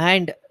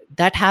 And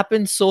that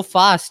happened so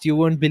fast, you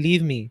won't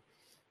believe me.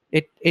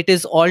 It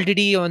is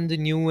already on the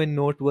new and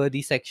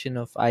noteworthy section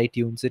of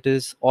iTunes. It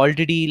is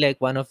already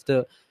like one of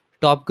the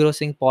top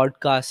grossing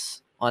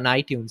podcasts on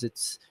iTunes.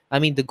 It's, I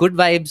mean, the Good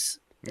Vibes.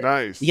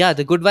 Nice. Yeah,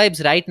 the Good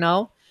Vibes right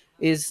now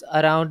is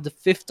around the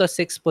fifth or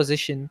sixth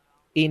position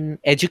in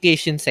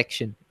education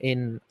section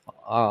in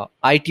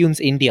iTunes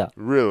India.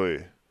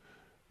 Really?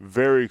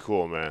 Very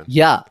cool, man.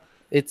 Yeah,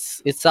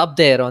 it's up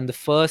there on the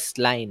first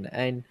line.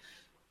 And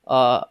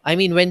I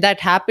mean, when that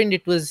happened,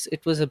 it was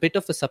a bit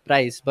of a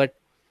surprise, but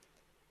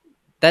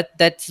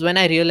that's when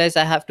I realized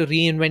I have to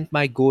reinvent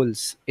my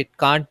goals. It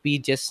can't be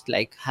just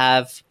like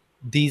have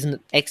these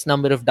X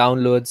number of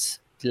downloads,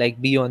 like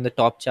be on the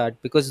top chart,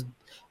 because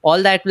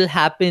all that will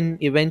happen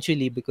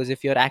eventually. Because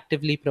if you're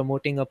actively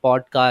promoting a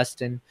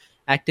podcast and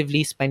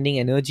actively spending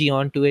energy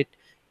onto it,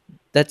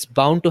 that's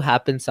bound to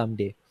happen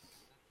someday.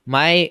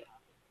 My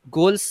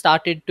goals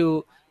started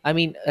to, I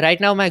mean, right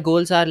now my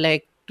goals are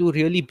like to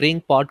really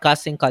bring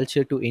podcasting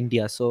culture to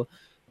India. So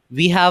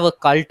we have a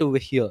cult over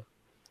here,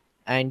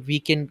 and we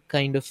can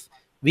kind of,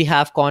 we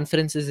have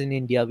conferences in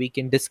India, we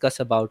can discuss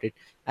about it.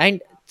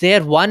 And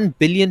there are 1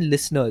 billion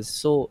listeners.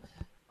 So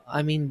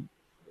I mean,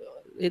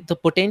 the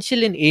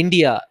potential in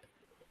India.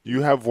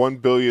 You have 1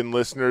 billion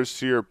listeners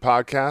to your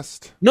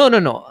podcast?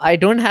 No, I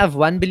don't have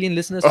 1 billion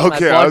listeners to my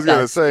Okay, I was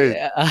gonna podcast.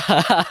 say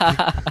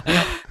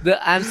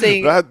I'm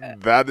saying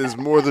that is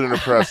more than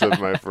impressive,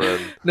 my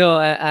friend. no,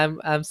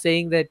 I'm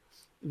saying that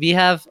we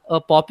have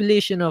a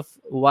population of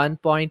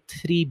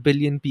 1.3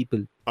 billion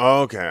people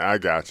Okay, I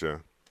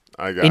gotcha.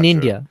 in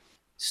India.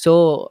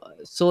 So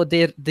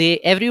they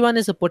everyone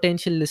is a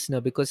potential listener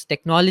because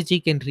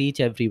technology can reach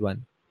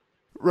everyone.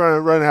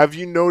 Ryan, have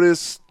you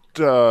noticed?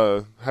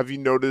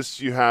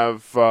 You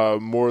have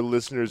more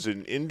listeners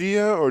in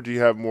India, or do you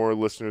have more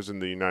listeners in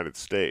the United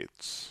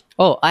States?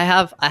 Oh, I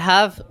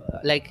have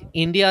like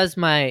India is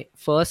my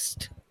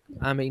first.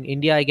 I mean,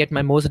 India, I get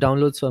my most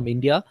downloads from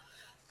India,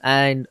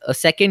 and a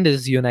second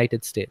is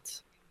United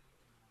States.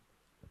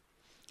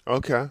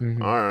 Okay,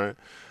 Mhm. all right.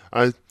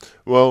 I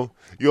well,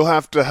 you'll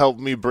have to help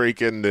me break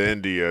into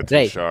India,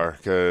 Right. Tushar,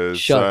 because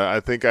Sure.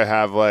 I think I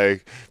have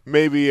like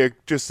maybe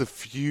just a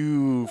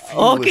few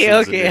Okay,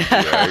 listens okay. in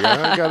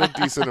India. I got a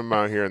decent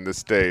amount here in the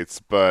States,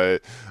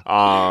 but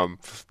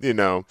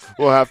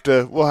we'll have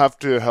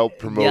to help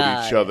promote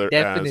Yeah, each other as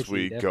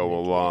definitely, we go definitely.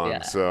 along.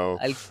 Yeah. So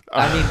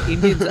I mean,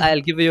 Indians,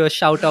 I'll give you a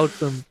shout out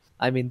from,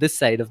 I mean, this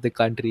side of the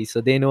country,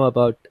 so they know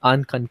about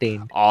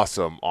Uncontained.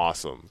 awesome,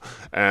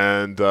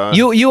 and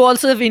You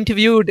also have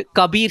interviewed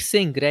Kabir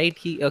Singh, right?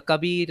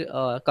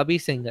 Kabir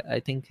Singh. I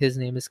think his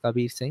name is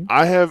Kabir Singh.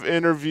 I have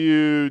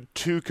interviewed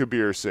two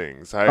Kabir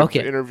Singhs. I've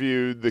Okay.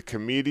 interviewed the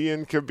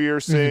comedian Kabir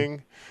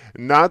Singh,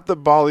 not the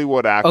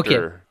Bollywood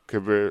actor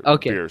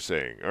Kabir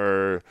Singh.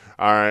 Or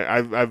all right,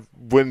 I've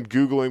when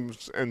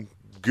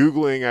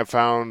Googling, I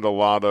found a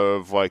lot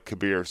of like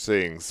Kabir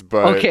Singhs,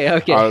 but Okay.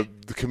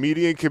 the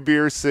comedian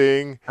Kabir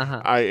Singh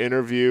Uh-huh. I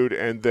interviewed,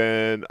 and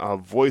then a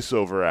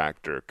voiceover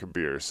actor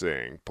Kabir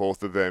Singh.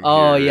 Both of them.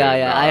 Oh here yeah, in,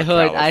 yeah. I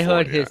heard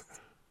California.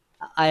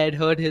 I had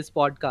heard his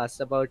podcast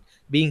about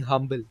being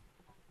humble.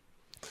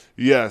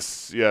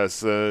 Yes,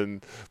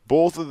 and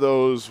both of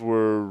those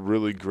were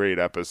really great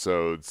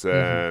episodes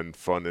and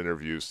fun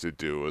interviews to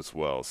do as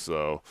well.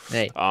 So,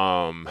 Right.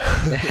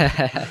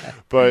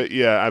 but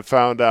yeah, I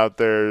found out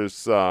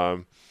there's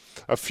a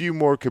few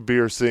more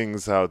Kabir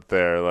Singhs out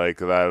there like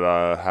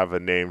that have a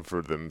name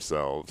for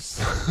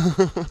themselves.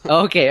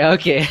 Okay.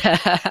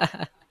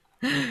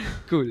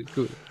 Cool.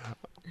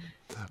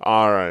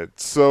 All right,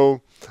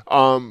 so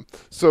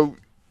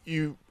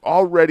you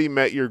already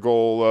met your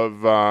goal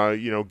of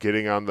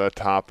getting on the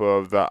top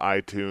of the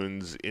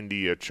iTunes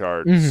India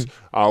charts.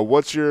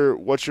 What's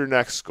your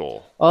next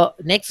goal?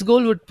 Next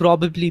goal would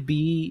probably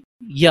be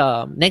to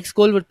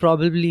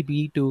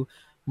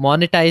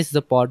monetize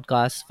the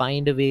podcast,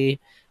 find a way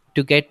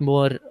to get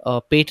more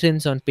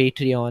patrons on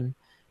Patreon,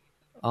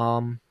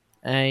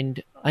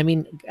 and I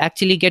mean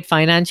actually get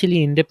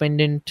financially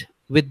independent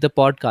with the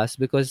podcast,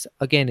 because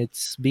again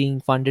it's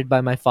being funded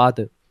by my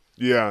father.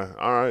 Yeah,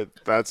 all right.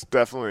 That's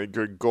definitely a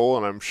good goal,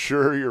 and I'm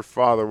sure your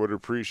father would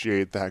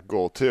appreciate that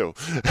goal too.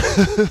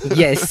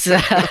 Yes.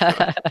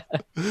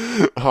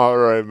 All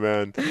right,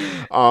 man.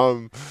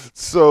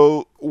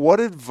 So what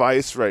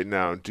advice right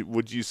now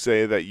would you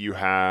say that you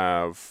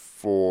have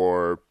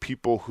for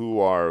people who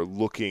are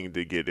looking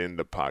to get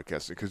into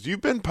podcasting? Because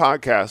you've been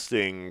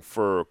podcasting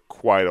for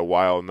quite a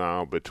while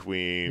now,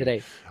 between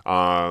Right.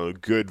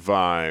 Good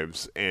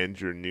Vibes and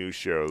your new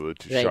show, the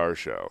Tushar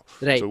Show.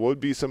 Right. So what would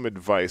be some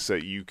advice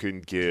that you can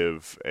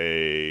give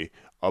a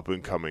up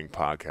and coming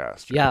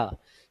podcaster? Yeah.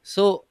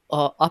 So,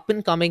 up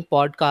and coming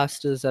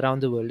podcasters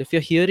around the world, if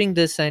you're hearing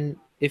this and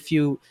if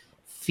you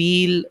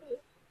feel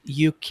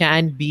you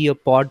can be a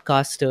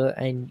podcaster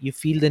and you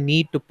feel the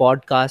need to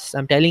podcast,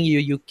 I'm telling you,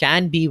 you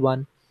can be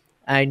one.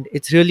 And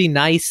it's really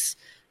nice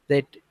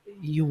that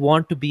you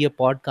want to be a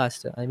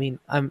podcaster. I mean,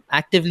 I'm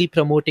actively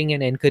promoting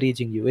and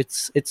encouraging you.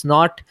 It's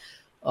not,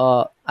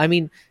 I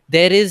mean,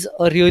 there is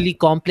a really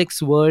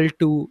complex world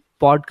to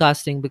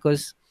podcasting,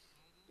 because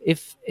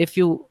if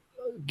you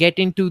get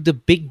into the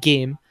big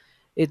game,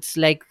 it's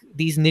like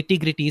these nitty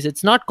gritties.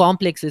 It's not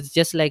complex, it's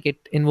just like it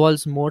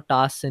involves more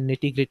tasks and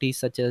nitty gritties,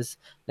 such as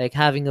like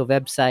having a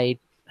website,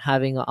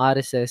 having a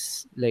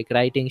RSS, like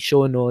writing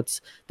show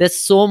notes. There's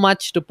so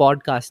much to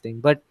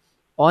podcasting. But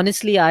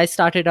honestly, I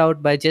started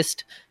out by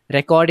just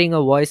recording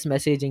a voice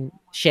messaging,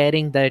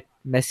 sharing that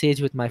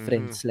message with my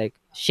friends, like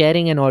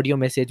sharing an audio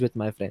message with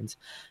my friends.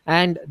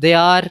 And they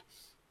are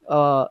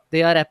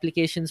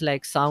applications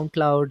like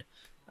SoundCloud,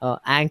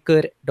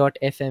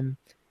 Anchor.fm,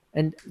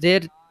 and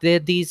they're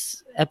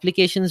these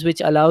applications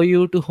which allow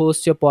you to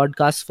host your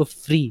podcast for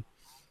free.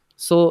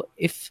 So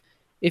if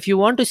you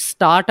want to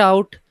start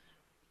out,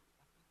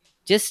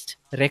 just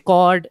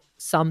record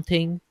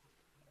something.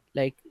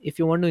 Like if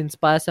you want to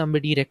inspire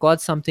somebody, record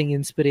something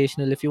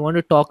inspirational. If you want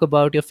to talk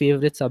about your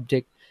favorite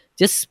subject,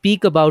 just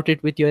speak about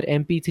it with your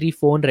MP3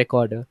 phone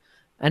recorder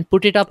and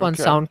put it up on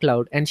Okay.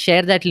 SoundCloud and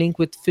share that link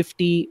with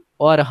 50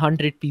 or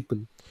 100 people.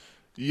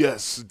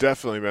 Yes,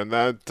 definitely, man.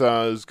 That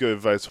is good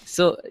advice.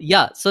 So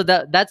yeah, so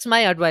that's my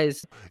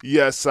advice.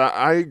 Yes,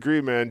 I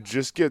agree, man.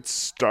 Just get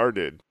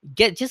started.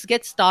 Just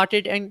get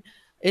started. And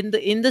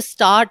in the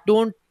start,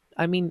 don't,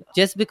 I mean,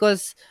 just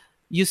because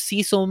you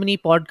see so many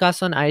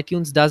podcasts on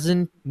iTunes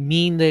doesn't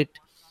mean that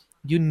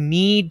you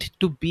need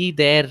to be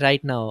there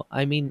right now.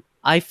 I mean,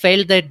 I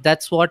felt that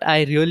that's what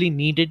I really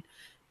needed,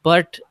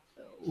 but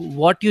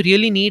what you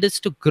really need is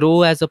to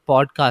grow as a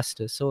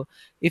podcaster. So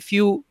if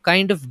you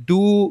kind of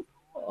do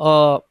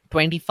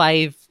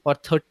 25 or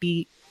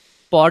 30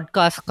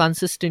 podcasts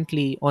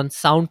consistently on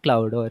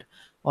SoundCloud or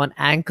on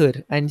Anchor,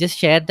 and just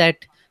share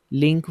that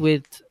link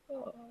with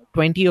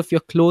 20 of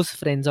your close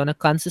friends on a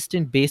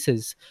consistent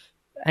basis,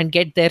 and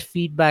get their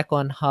feedback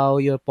on how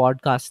you're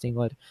podcasting,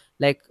 or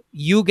like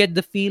you get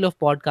the feel of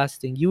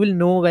podcasting, you will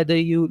know whether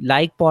you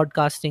like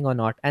podcasting or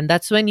not. And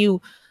that's when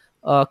you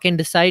can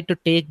decide to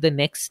take the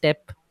next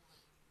step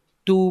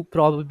to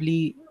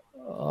probably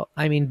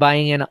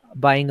buying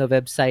a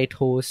website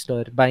host,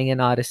 or buying an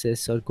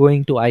RSS, or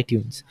going to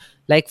iTunes.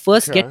 Like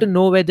first get Okay. to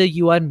know whether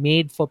you are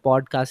made for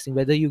podcasting,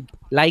 whether you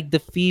like the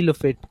feel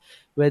of it,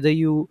 whether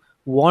you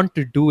want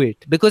to do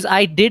it. Because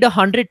I did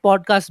 100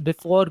 podcasts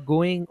before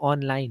going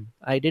online.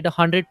 I did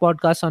 100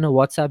 podcasts on a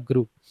WhatsApp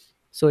group.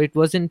 So it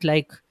wasn't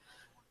like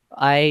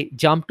I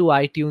jumped to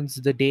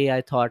iTunes the day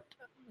I thought,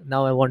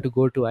 now I want to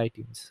go to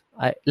iTunes.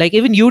 I like,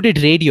 even you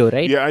did radio,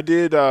 right? Yeah, I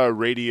did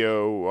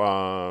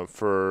radio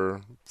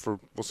for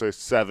we'll say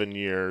 7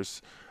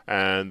 years,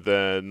 and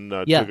then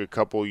Yeah. took a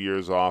couple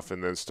years off,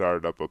 and then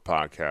started up a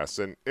podcast.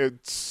 And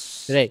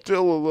it's Right.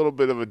 still a little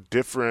bit of a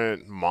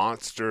different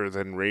monster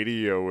than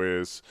radio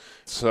is.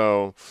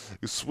 So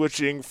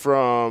switching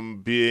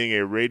from being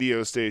a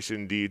radio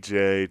station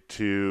DJ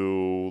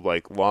to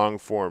like long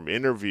form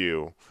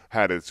interview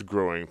had its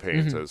growing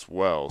pains as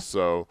well.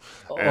 So,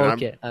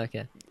 and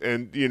Okay.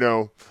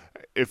 and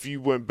if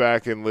you went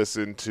back and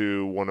listened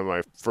to one of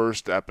my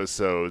first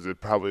episodes,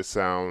 it'd probably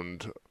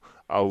sound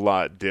a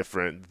lot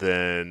different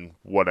than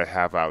what I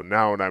have out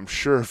now. And I'm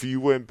sure if you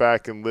went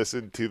back and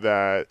listened to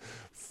that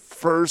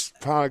first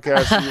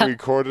podcast you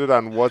recorded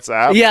on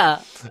WhatsApp, Yeah.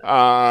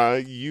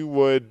 you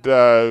would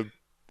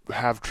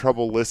have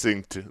trouble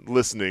listening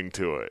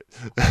to it.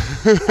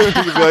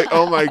 You'd be like,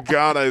 "Oh my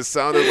god, I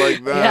sounded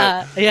like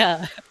that."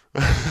 Yeah.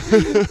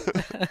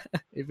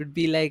 It would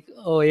be like,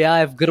 oh yeah,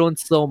 I've grown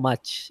so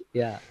much.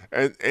 Yeah.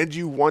 And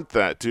you want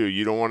that too.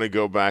 You don't want to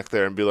go back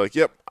there and be like,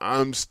 "Yep,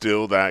 I'm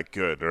still that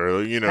good," or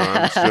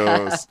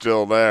I'm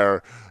still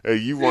there.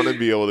 You want to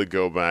be able to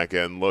go back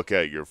and look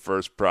at your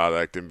first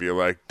product and be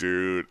like,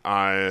 "Dude,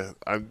 I'm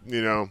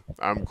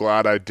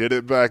glad I did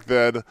it back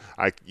then.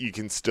 You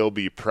can still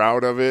be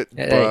proud of it,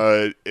 Right.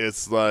 but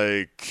it's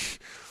like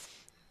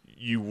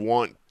you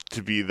want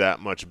to be that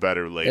much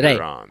better later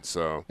Right. on."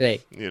 So,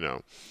 Right.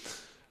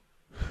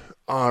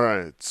 All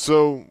right.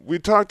 So we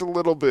talked a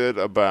little bit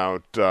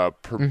about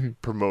Mm-hmm.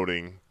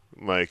 promoting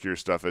like your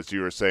stuff, as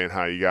you were saying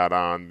how you got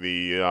on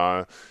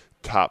the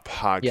top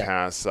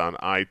podcasts on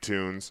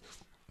iTunes.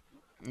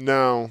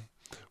 Now,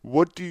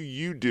 what do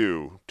you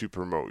do to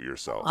promote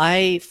yourself?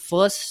 The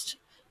first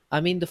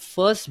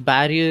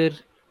barrier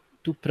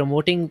to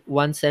promoting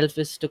oneself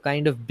is to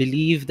kind of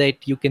believe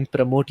that you can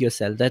promote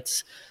yourself.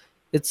 It's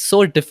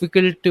so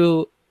difficult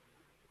to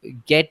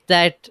get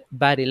that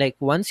barrier. Like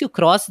once you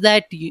cross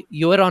that,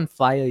 you're on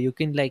fire. You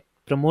can like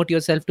promote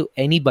yourself to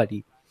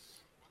anybody.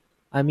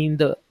 I mean,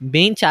 the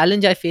main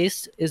challenge I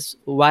faced is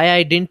why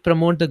I didn't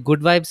promote the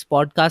Good Vibes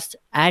podcast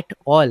at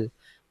all.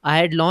 I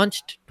had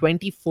launched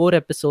 24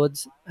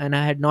 episodes and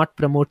I had not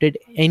promoted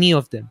any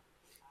of them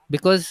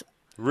because,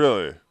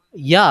 Really?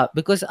 yeah,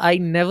 because I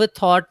never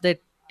thought that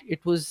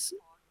it was.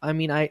 I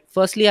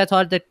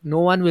thought that no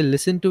one will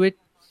listen to it.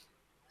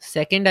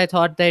 Second, I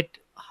thought that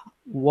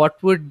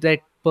what would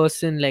that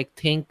person like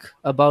think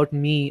about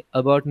me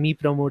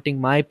promoting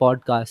my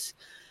podcast?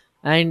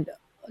 And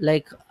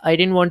like, I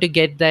didn't want to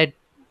get that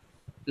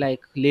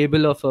like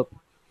label of a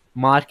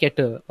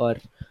marketer, or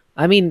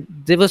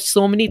there were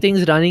so many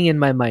things running in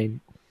my mind.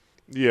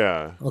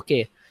 Yeah.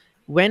 Okay,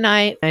 when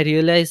I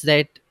realized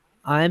that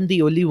I am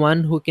the only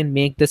one who can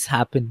make this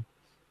happen,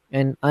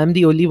 and I'm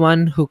the only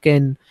one who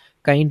can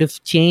kind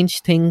of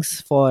change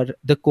things for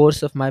the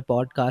course of my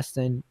podcast,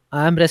 and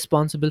I'm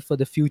responsible for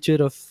the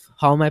future of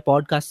how my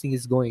podcasting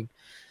is going.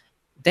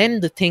 Then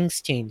the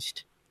things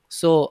changed.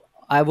 So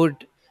I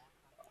would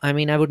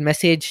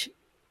message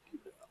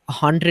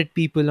 100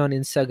 people on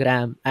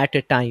Instagram at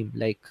a time,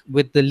 like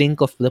with the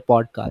link of the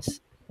podcast.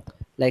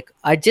 Like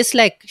I just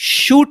like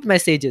shoot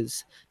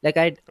messages. Like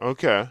I'd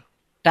Okay.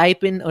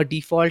 type in a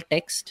default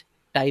text,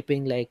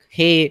 typing like,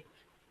 "Hey,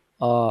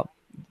 uh,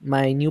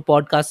 my new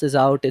podcast is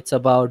out. It's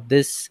about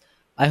this.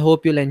 I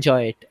hope you'll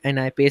enjoy it." And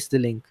I paste the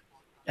link.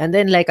 And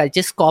then like I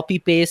just copy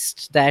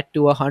paste that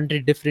to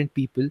 100 different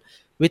people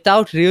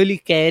without really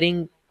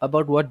caring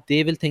about what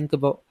they will think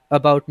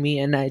about me,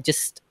 and I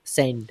just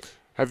send.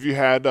 Have you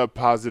had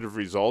positive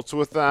results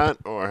with that,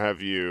 or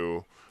have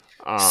you?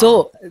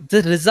 So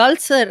the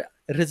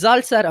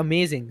results are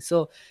amazing.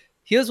 So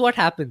here's what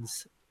happens: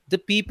 the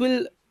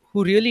people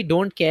who really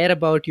don't care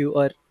about you,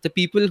 or the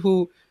people who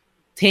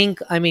think,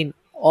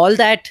 all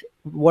that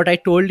what I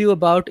told you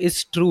about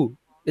is true.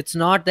 It's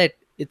not that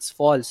it's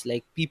false.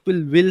 Like,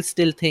 people will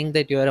still think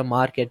that you're a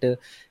marketer.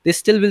 They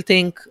still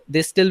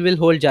will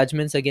hold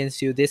judgments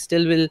against you. They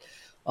still will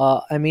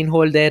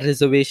hold their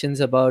reservations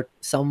about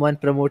someone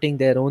promoting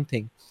their own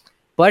thing.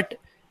 But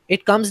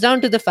it comes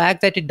down to the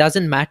fact that it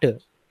doesn't matter.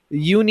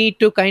 You need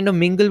to kind of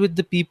mingle with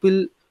the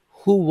people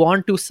who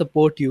want to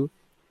support you,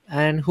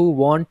 and who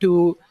want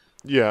to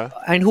Yeah.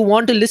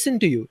 listen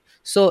to you.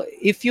 So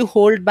if you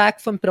hold back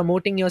from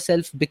promoting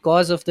yourself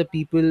because of the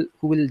people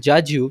who will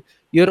judge you,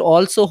 you're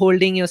also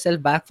holding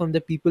yourself back from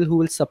the people who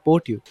will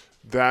support you.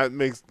 That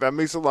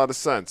makes a lot of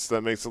sense.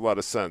 That makes a lot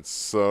of sense.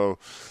 So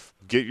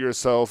get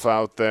yourself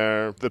out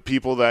there. The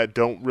people that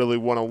don't really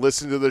want to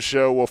listen to the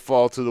show will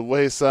fall to the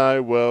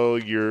wayside. Well,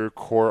 your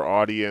core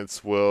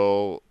audience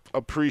will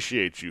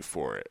appreciate you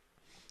for it.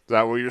 Is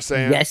that what you're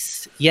saying?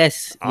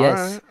 Yes. All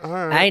right.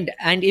 All right.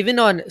 And even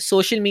on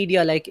social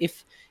media, like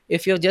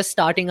if you're just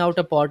starting out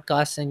a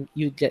podcast and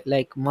you get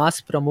like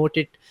mass promote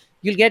it,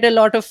 you'll get a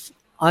lot of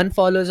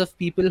unfollows of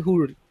people who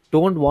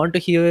don't want to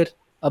hear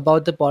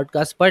about the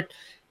podcast. But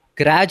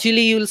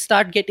gradually you'll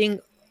start getting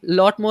a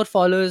lot more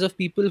followers of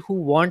people who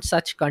want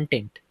such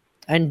content,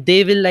 and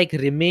they will like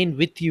remain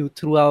with you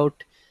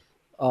throughout.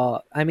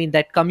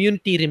 That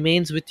community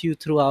remains with you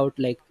throughout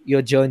like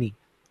your journey,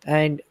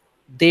 and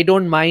they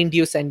don't mind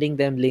you sending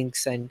them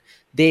links, and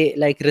they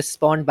like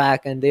respond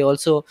back, and they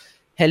also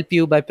help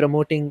you by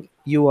promoting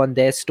you on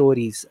their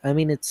stories.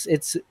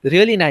 It's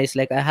really nice.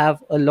 Like, I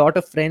have a lot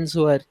of friends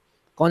who are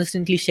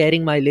constantly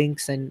sharing my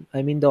links, and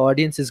the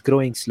audience is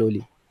growing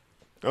slowly.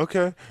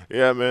 Okay.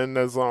 Yeah, man.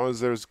 As long as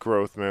there's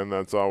growth, man,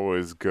 that's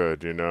always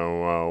good.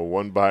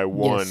 One by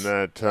one,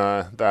 Yes.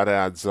 that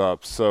adds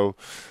up. So,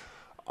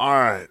 all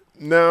right.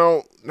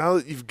 Now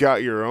that you've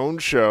got your own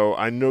show,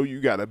 I know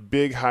you got a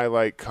big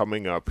highlight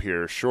coming up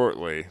here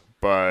shortly,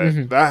 but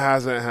Hmm. that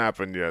hasn't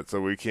happened yet,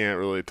 so we can't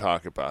really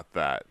talk about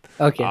that.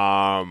 Okay.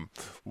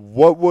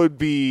 What would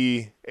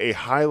be a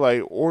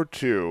highlight or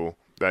two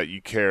that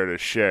you care to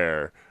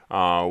share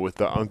with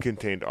the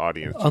uncontained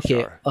audience,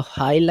 Okay, Tushar? a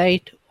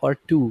highlight or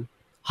two.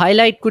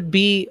 Highlight could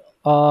be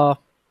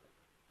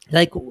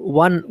like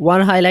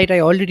one highlight. I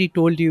already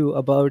told you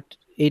about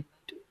it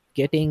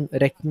getting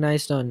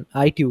recognized on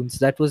iTunes.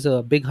 That was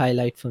a big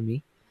highlight for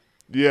me.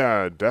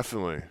 Yeah,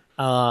 definitely.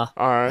 uh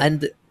All right.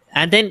 and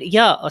and then,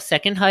 yeah, a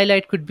second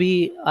highlight could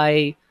be,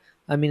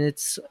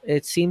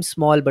 it seems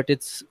small, but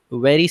it's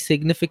very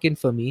significant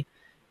for me.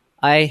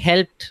 I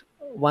helped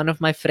one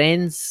of my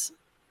friends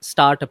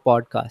start a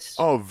podcast.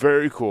 Oh,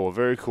 very cool,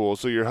 very cool.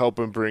 So you're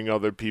helping bring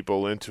other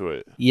people into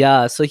it.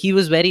 Yeah, so he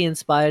was very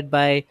inspired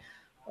by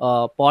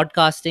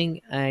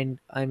podcasting, and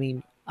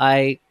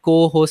I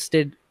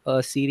co-hosted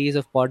a series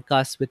of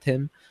podcasts with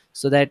him,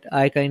 so that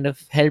I kind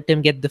of helped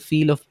him get the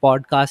feel of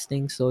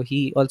podcasting. So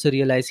he also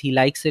realized he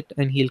likes it,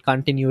 and he'll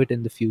continue it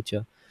in the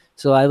future.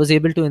 So I was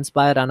able to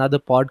inspire another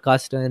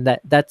podcaster, and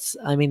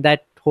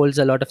that holds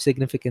a lot of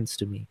significance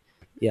to me.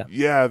 Yeah.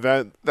 Yeah,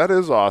 that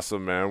is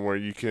awesome, man. Where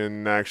you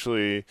can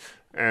actually,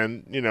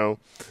 and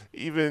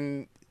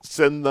even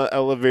send the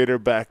elevator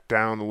back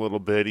down a little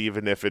bit,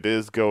 even if it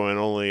is going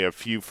only a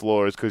few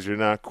floors, because you're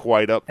not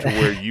quite up to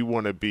where you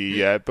want to be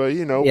yet. But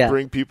Yeah.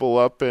 bring people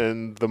up,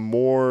 and the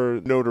more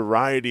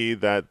notoriety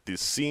that the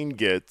scene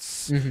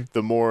gets, Hmm.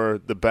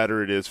 the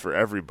better it is for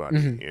everybody.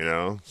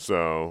 Hmm.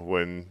 So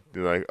when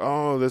you're like,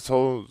 oh, this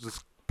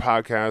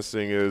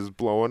podcasting is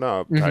blowing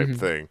up type Hmm.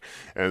 thing,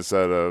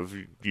 instead of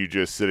you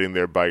just sitting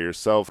there by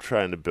yourself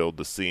trying to build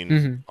the scene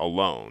Hmm.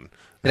 alone.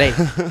 Right.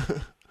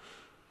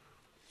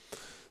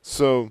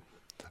 So,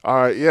 all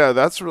right, yeah,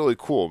 that's really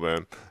cool,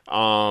 man.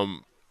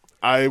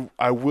 I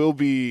will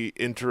be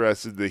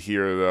interested to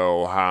hear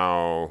though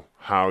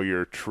how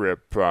your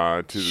trip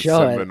to the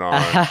Sure.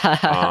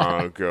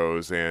 seminar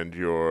goes, and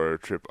your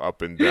trip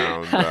up and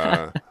down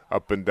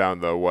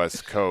the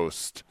West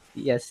Coast.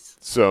 Yes.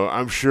 So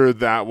I'm sure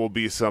that will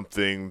be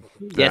something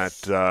that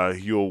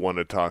Yes. you'll want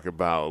to talk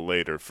about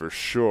later for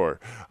sure.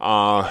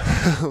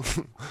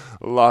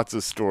 Lots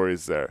of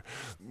stories there.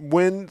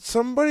 When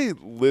somebody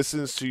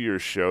listens to your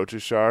show,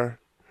 Tushar,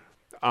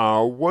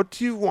 what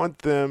do you want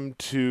them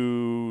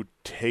to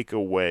take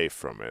away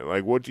from it?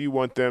 Like, what do you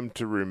want them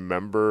to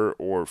remember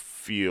or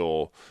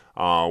feel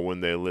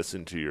when they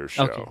listen to your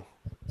show? Okay.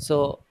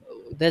 So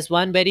there's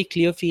one very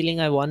clear feeling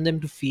I want them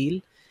to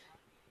feel.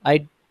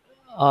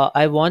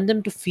 I want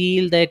them to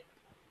feel that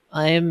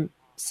I am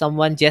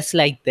someone just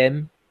like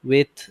them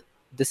with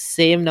the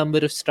same number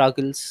of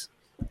struggles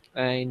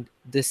and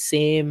the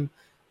same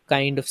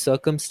kind of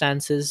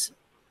circumstances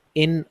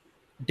in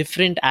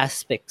different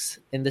aspects.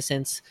 In the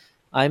sense,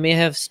 I may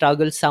have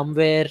struggled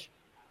somewhere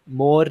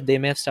more, they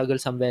may have struggled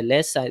somewhere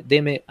less.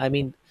 I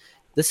mean,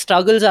 the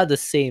struggles are the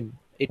same.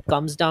 It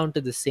comes down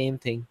to the same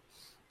thing.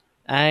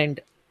 And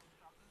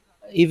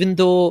even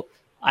though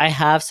I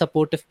have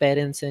supportive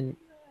parents and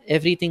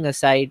everything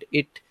aside,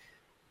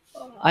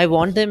 I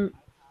want them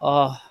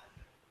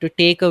to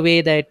take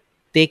away that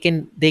they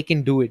can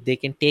do it. They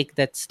can take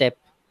that step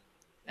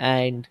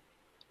and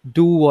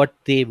do what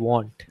they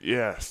want.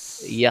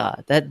 Yes. Yeah,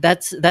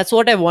 that's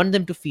what I want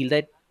them to feel.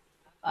 That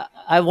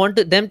I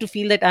want them to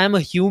feel that I am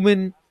a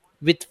human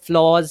with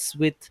flaws,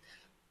 with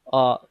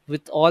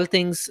all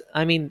things.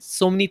 I mean,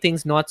 so many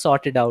things not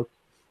sorted out,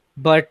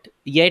 but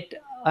yet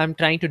I'm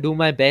trying to do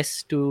my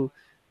best to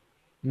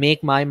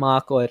make my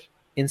mark or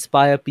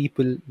inspire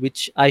people,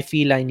 which I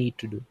feel I need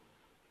to do.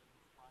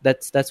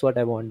 That's what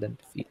I want them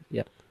to feel.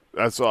 Yeah.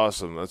 That's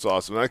awesome. That's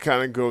awesome. That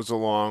kind of goes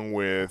along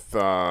with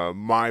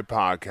my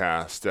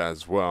podcast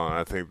as well. And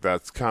I think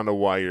that's kind of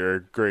why you're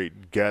a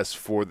great guest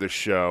for the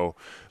show,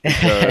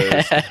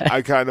 because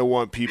I kind of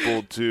want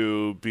people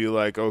to be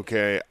like,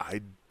 okay,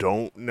 I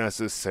don't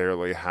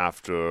necessarily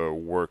have to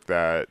work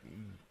that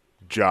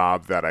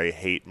job that I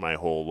hate my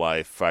whole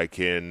life. I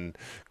can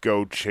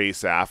go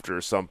chase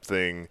after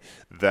something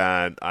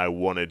that I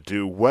want to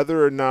do,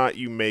 whether or not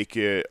you make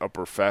it a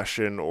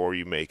profession or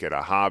you make it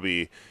a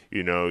hobby.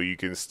 You know, you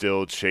can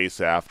still chase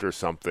after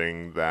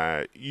something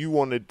that you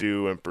want to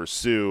do and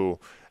pursue,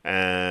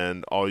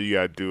 and all you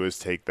gotta do is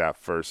take that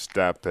first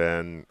step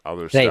and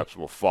other steps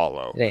will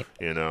follow. Right.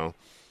 You know,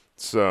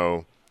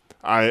 so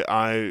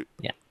I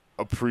Yeah.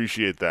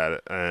 appreciate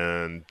that,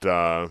 and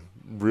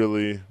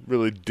really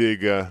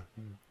dig what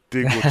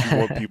you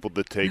want people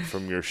to take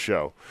from your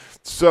show.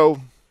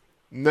 So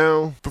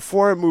now,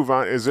 before I move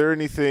on, is there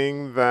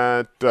anything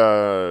that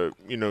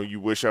you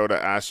wish I would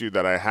have asked you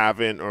that I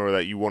haven't, or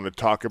that you want to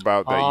talk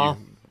about that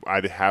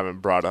I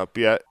haven't brought up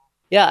yet?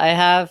 Yeah, I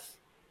have.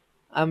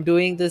 I'm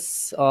doing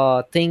this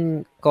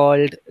thing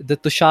called the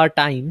Tushar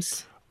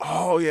Times.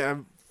 Oh yeah.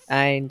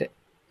 And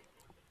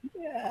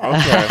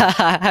Okay.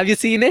 have you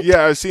seen it?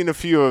 Yeah, I've seen a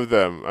few of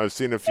them.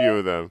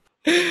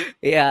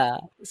 Yeah,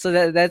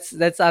 so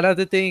that's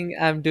another thing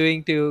I'm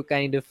doing to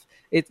kind of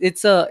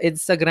it's a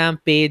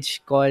Instagram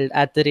page called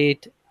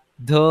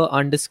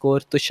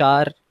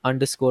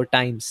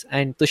 @the_Tushar_Times,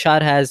 and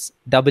Tushar has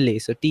double A,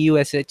 so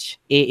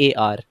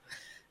TUSHAAR,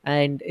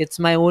 and it's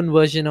my own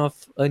version of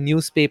a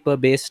newspaper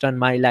based on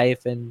my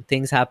life and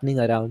things happening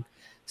around.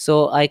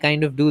 So I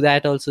kind of do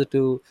that also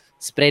to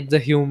spread the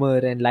humor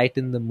and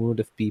lighten the mood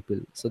of people.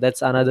 So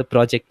that's another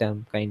project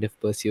I'm kind of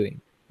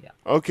pursuing. Yeah.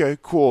 Okay,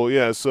 cool.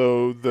 Yeah,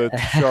 so the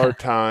Tushar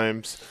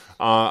Times,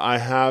 I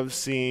have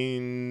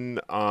seen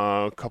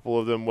a couple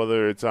of them,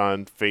 whether it's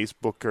on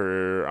Facebook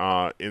or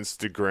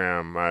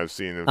Instagram. I've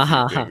seen a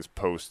few things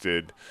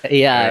posted.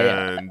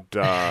 Yeah.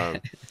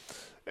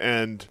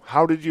 And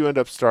how did you end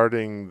up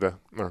starting the?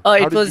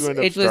 It was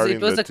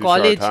a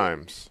college.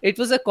 Times? It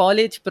was a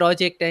college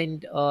project,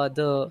 and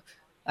the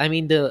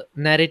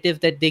narrative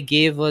that they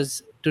gave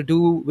was to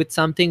do with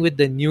something with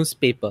the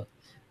newspaper,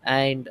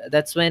 and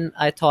that's when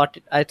I thought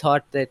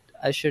that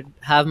I should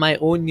have my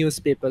own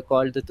newspaper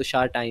called the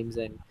Tushar Times,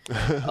 and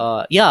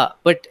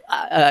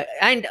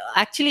and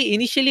actually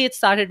initially it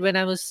started when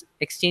I was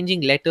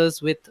exchanging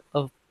letters with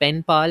a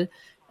pen pal,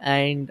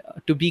 and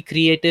to be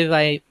creative,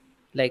 I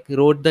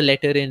wrote the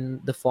letter in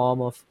the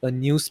form of a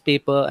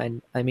newspaper,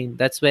 and I mean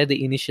that's where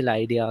the initial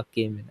idea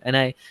came in, and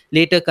I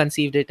later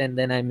conceived it, and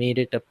then I made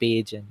it a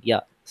page, and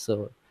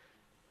so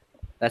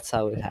that's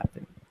how it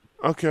happened.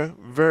 Okay,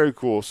 very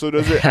cool. So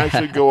does it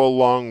actually go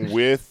along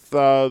with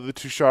the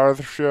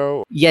Tushar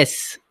show?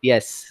 Yes.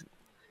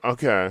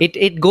 Okay.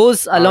 It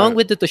goes along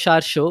with the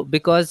Tushar show,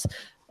 because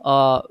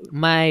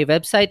my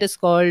website is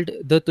called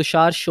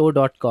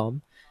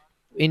thetusharshow.com,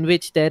 in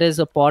which there is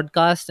a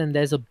podcast and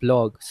there's a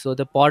blog. So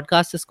the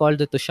podcast is called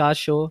The Tushar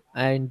Show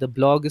and the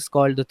blog is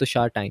called The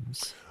Tushar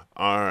Times.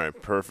 All right,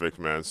 perfect,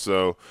 man.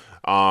 So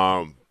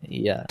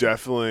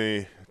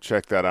definitely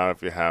check that out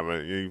if you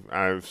haven't.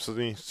 I've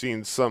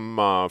seen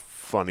some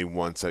funny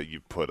ones that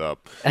you put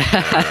up.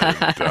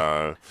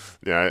 And,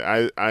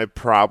 I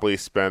probably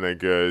spent a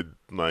good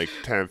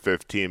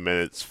 10-15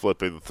 minutes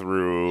flipping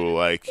through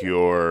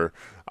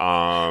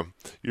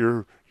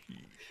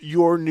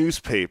your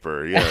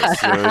newspaper.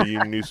 Yes,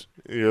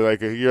 you're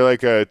like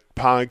a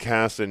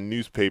podcast and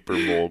newspaper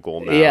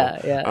mogul now.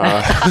 Yeah.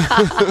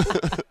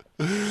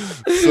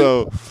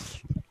 So,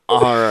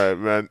 all right,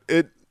 man.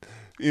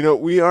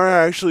 We are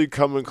actually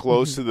coming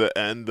close Mhm. to the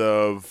end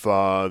of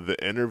the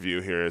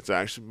interview here. It's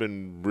actually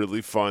been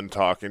really fun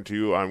talking to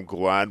you. I'm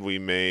glad we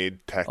made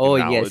Oh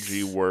technology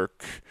yes.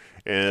 work,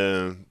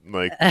 and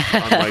unlike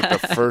the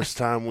first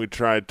time we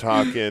tried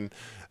talking,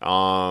 we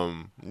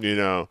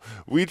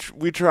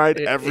tried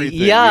everything.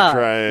 We Yeah,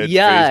 tried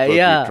yeah, Facebook, we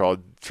yeah.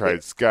 tried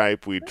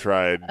Skype, we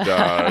tried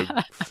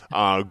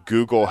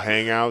Google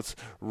Hangouts.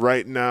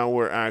 Right now,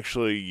 we're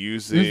actually Mhm.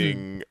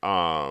 using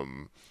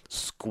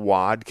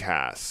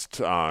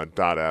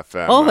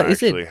Squadcast.fm. Oh, I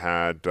is it? actually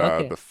had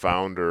Okay. the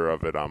founder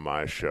of it on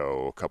my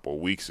show a couple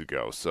weeks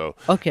ago. So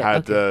Okay,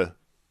 had okay, the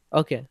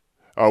okay,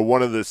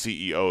 one of the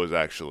CEOs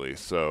actually.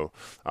 So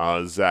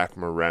Zach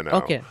Moreno,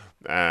 okay.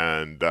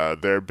 and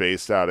they're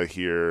based out of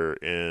here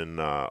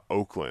in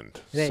Oakland.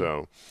 Right.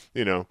 So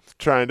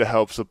trying to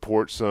help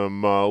support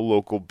some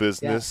local Yeah.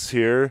 business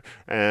here,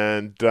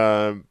 and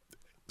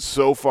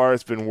so far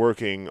it's been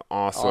working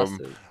awesome.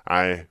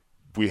 Awesome.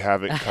 We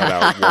haven't cut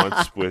out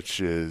once,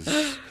 which is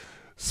Super.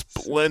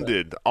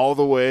 splendid. All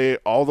the way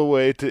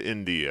to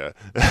India.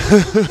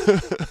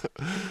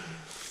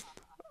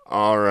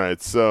 All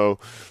right, so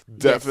Yes.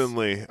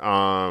 definitely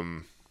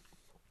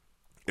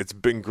it's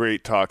been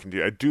great talking to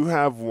you. I do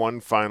have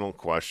one final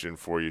question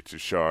for you,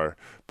 Tushar.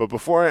 But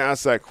before I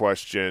ask that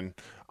question,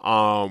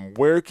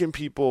 where can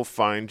people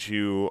find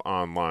you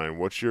online?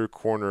 What's your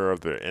corner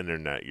of the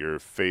internet? Your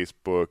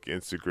Facebook,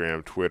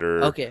 Instagram,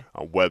 Twitter, Okay.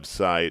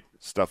 website,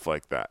 stuff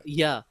like that.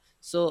 Yeah.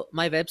 So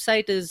my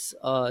website is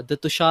the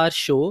Tushar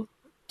Show.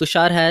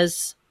 Tushar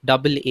has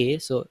double A,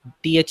 so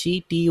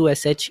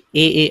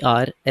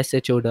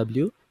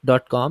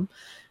TheTushAARSHOW.com.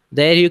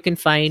 There you can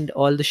find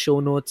all the show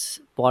notes,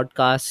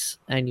 podcasts,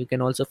 and you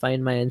can also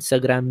find my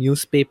Instagram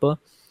newspaper.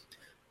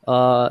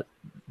 Uh,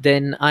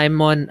 then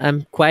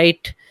I'm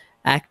quite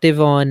active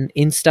on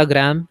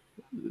Instagram,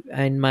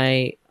 and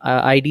my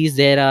IDs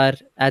there are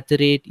at the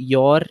rate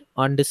your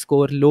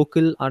underscore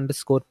local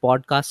underscore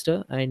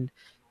podcaster, and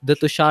the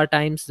Tushar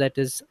Times, that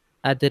is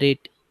at the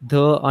rate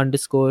the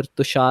underscore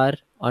Tushar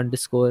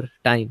underscore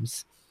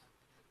Times.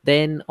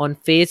 Then on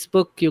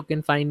Facebook you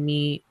can find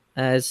me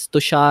as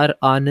Tushar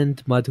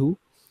Anand Madhu.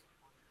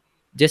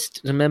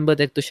 Just remember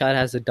that Tushar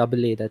has a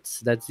double A.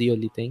 That's the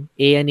only thing.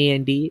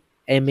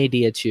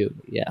 ANANDMADHU.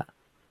 Yeah.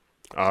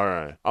 All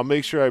right. I'll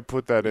make sure I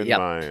put that in Yep.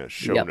 my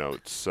show Yep.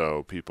 notes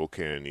so people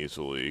can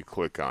easily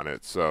click on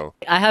it. So,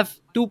 I have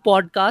two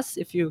podcasts.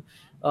 If you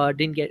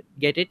didn't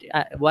get it,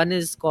 one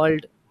is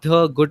called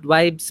the Good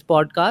Vibes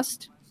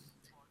Podcast,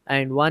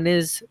 and one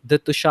is the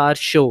Tushar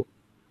Show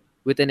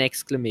with an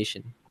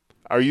exclamation.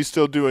 are you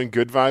still doing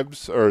Good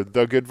Vibes or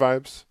The Good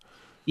Vibes?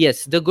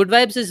 Yes, the Good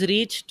Vibes has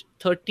reached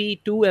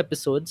 32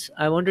 episodes.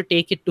 I want to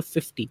take it to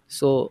 50.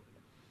 So,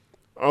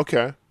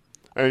 Okay.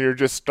 And you're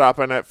just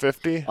stopping at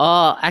 50?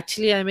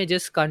 actually, I may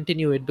just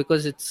continue it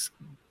because it's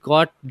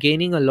got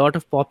gaining a lot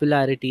of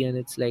popularity, and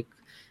it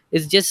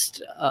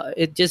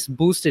just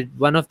boosted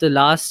one of the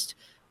last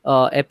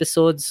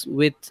episodes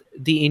with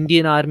the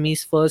Indian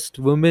Army's first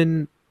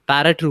woman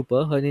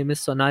paratrooper. Her name is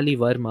Sonali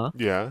Verma.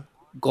 Yeah.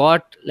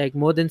 Got like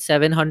more than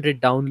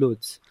 700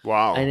 downloads, and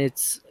Wow.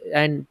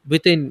 and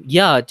within,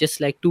 yeah, just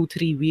like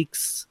 2-3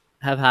 weeks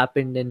have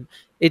happened, and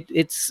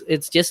it's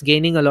just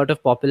gaining a lot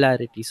of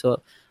popularity.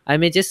 So I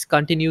may just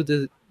continue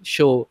the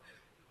show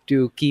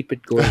to keep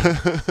it going.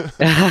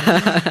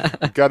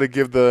 Got to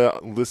give the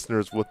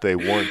listeners what they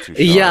want to,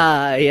 Shar.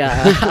 Yeah,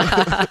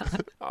 yeah.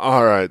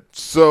 All right.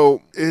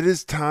 So it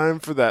is time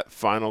for that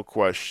final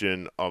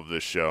question of the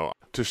show.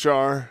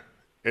 Tushar,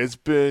 it's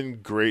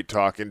been great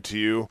talking to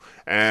you,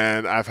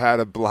 and I've had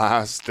a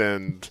blast.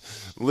 And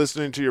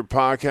listening to your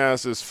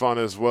podcast is fun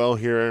as well,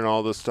 hearing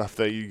all the stuff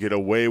that you get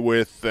away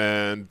with,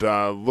 and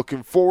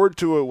looking forward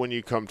to it when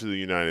you come to the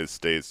United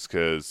States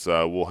because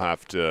we'll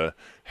have to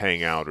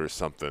hang out or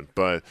something.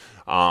 But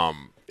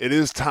it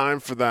is time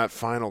for that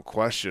final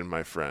question,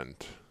 my friend.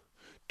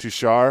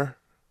 Tushar,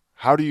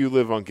 how do you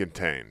live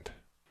uncontained?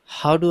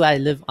 How do I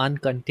live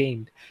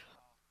uncontained?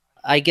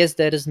 I guess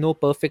there is no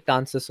perfect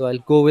answer, so I'll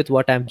go with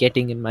what I'm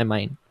getting in my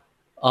mind.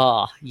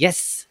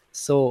 Yes.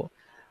 So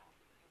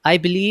I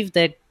believe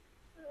that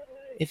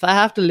if I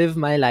have to live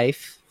my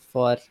life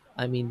for,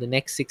 I mean, the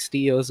next 60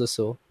 years or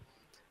so,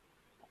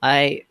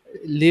 I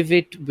live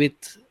it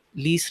with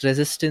least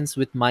resistance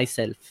with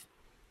myself.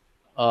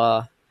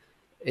 Uh,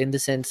 in the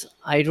sense,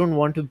 I don't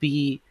want to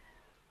be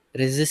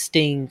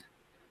resisting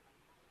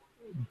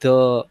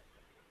the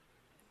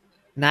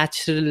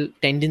natural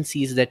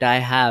tendencies that I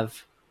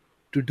have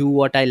to do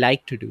what I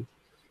like to do.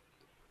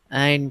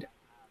 And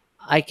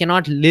I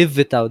cannot live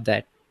without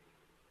that.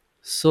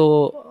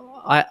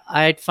 So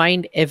I'd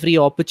find every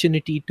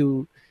opportunity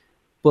to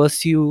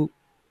pursue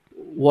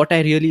what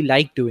I really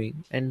like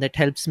doing, and that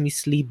helps me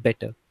sleep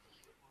better.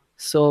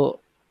 So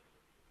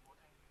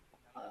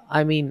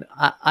I mean,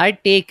 I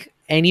take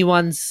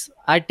anyone's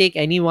I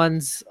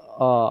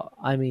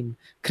mean,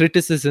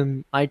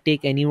 criticism. I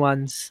take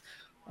anyone's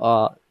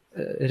uh,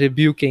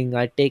 rebuking.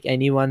 I take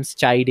anyone's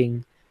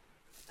chiding,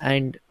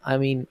 and I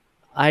mean,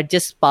 I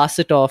just pass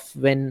it off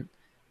when,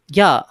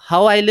 yeah.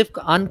 How I live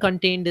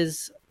uncontained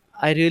is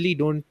I really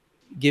don't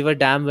give a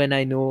damn when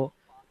I know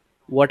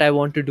what I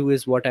want to do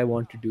is what I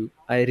want to do.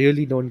 I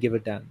really don't give a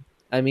damn.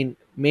 I mean,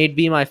 may it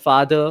be my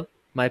father,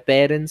 my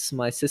parents,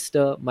 my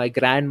sister, my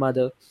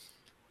grandmother.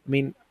 I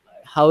mean,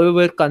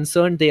 however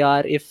concerned they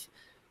are, if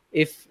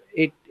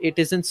it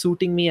isn't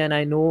suiting me and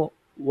I know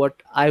what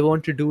I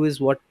want to do is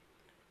what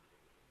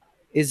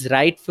is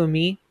right for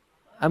me,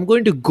 I'm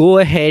going to go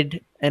ahead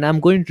and I'm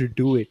going to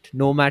do it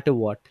no matter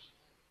what.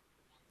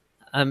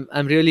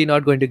 I'm really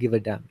not going to give a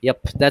damn.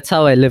 Yep, that's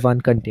how I live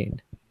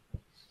uncontained.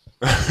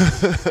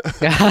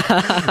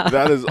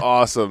 That is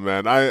awesome,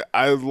 man.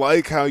 I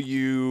like how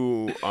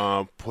you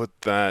put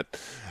that.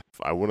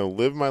 I want to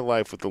live my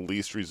life with the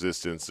least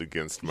resistance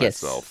against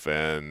myself. Yes.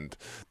 And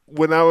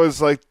when I was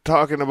like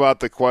talking about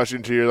the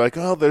question to you, like,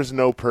 oh, there's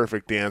no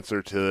perfect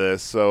answer to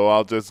this, so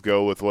I'll just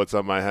go with what's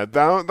on my head.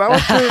 That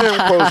was pretty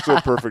damn close to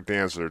a perfect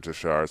answer,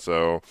 Tushar.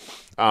 So,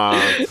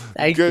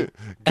 Thank you.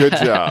 good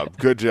job,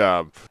 good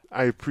job.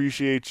 I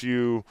appreciate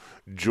you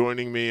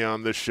joining me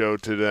on the show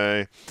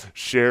today,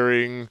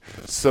 sharing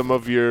some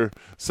of your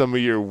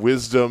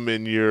wisdom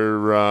in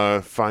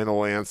your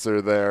final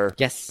answer there.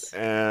 Yes.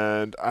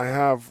 And I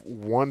have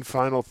one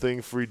final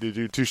thing for you to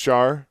do.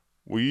 Tushar,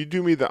 will you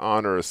do me the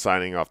honor of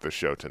signing off the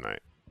show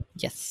tonight?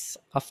 Yes,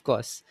 of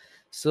course.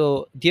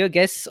 So, dear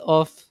guests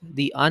of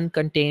the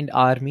Uncontained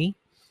Army,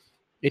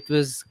 it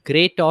was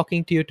great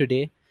talking to you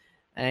today,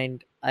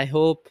 and I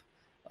hope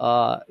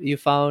you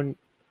found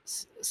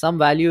some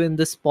value in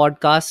this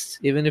podcast,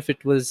 even if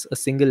it was a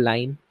single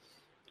line,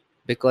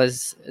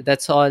 because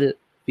that's all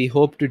we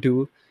hope to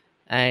do.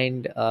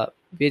 And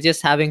we're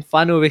just having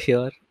fun over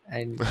here.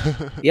 And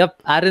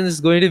yep, Aaron is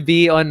going to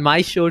be on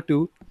my show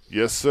too.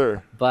 Yes,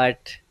 sir.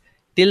 But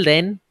till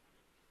then,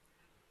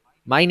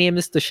 my name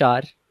is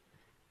Tushar,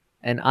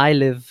 and I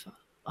live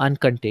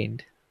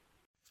uncontained.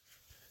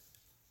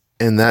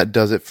 And that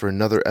does it for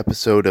another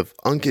episode of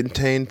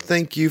Uncontained.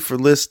 Thank you for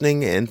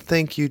listening, and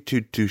thank you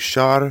to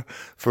Tushar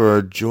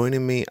for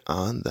joining me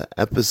on the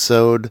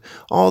episode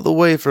all the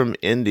way from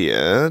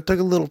India. It took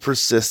a little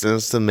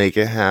persistence to make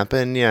it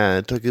happen. Yeah,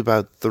 it took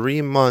about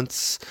 3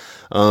 months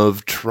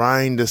of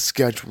trying to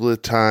schedule a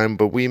time,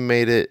 but we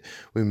made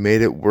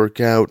it work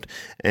out,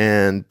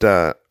 and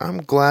I'm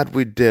glad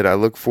we did. I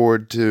look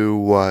forward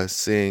to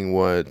seeing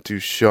what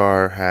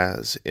Tushar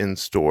has in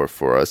store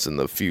for us in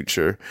the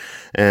future,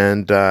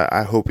 and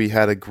I hope he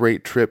had a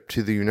great trip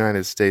to the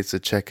United States to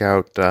check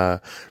out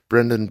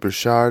Brendan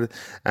Burchard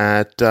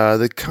at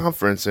the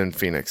conference in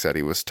Phoenix that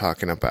he was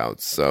talking about.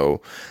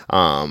 So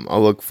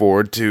I'll look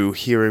forward to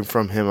hearing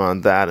from him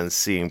on that and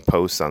seeing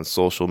posts on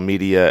social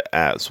media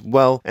as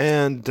well.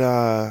 And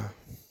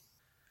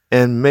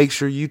make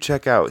sure you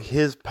check out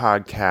his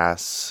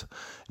podcasts.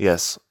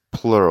 Yes,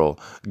 plural.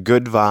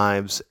 Good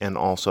Vibes, and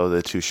also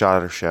the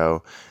Tushar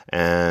Show.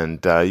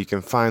 And you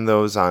can find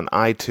those on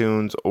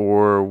iTunes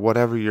or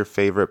whatever your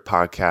favorite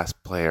podcast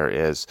player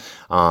is.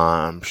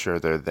 I'm sure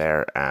they're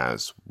there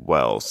as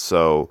well.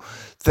 So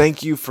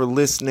thank you for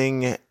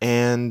listening.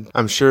 And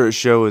I'm sure his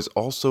show is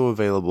also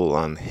available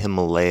on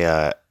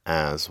Himalaya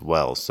as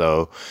well.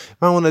 So you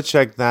might want to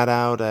check that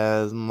out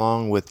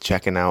along with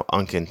checking out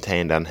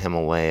Uncontained on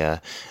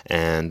Himalaya,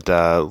 and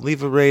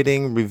leave a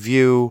rating,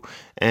 review,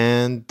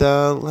 and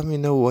let me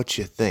know what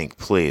you think,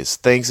 please.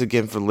 Thanks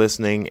again for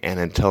listening, and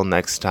until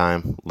next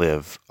time,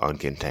 live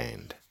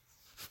uncontained.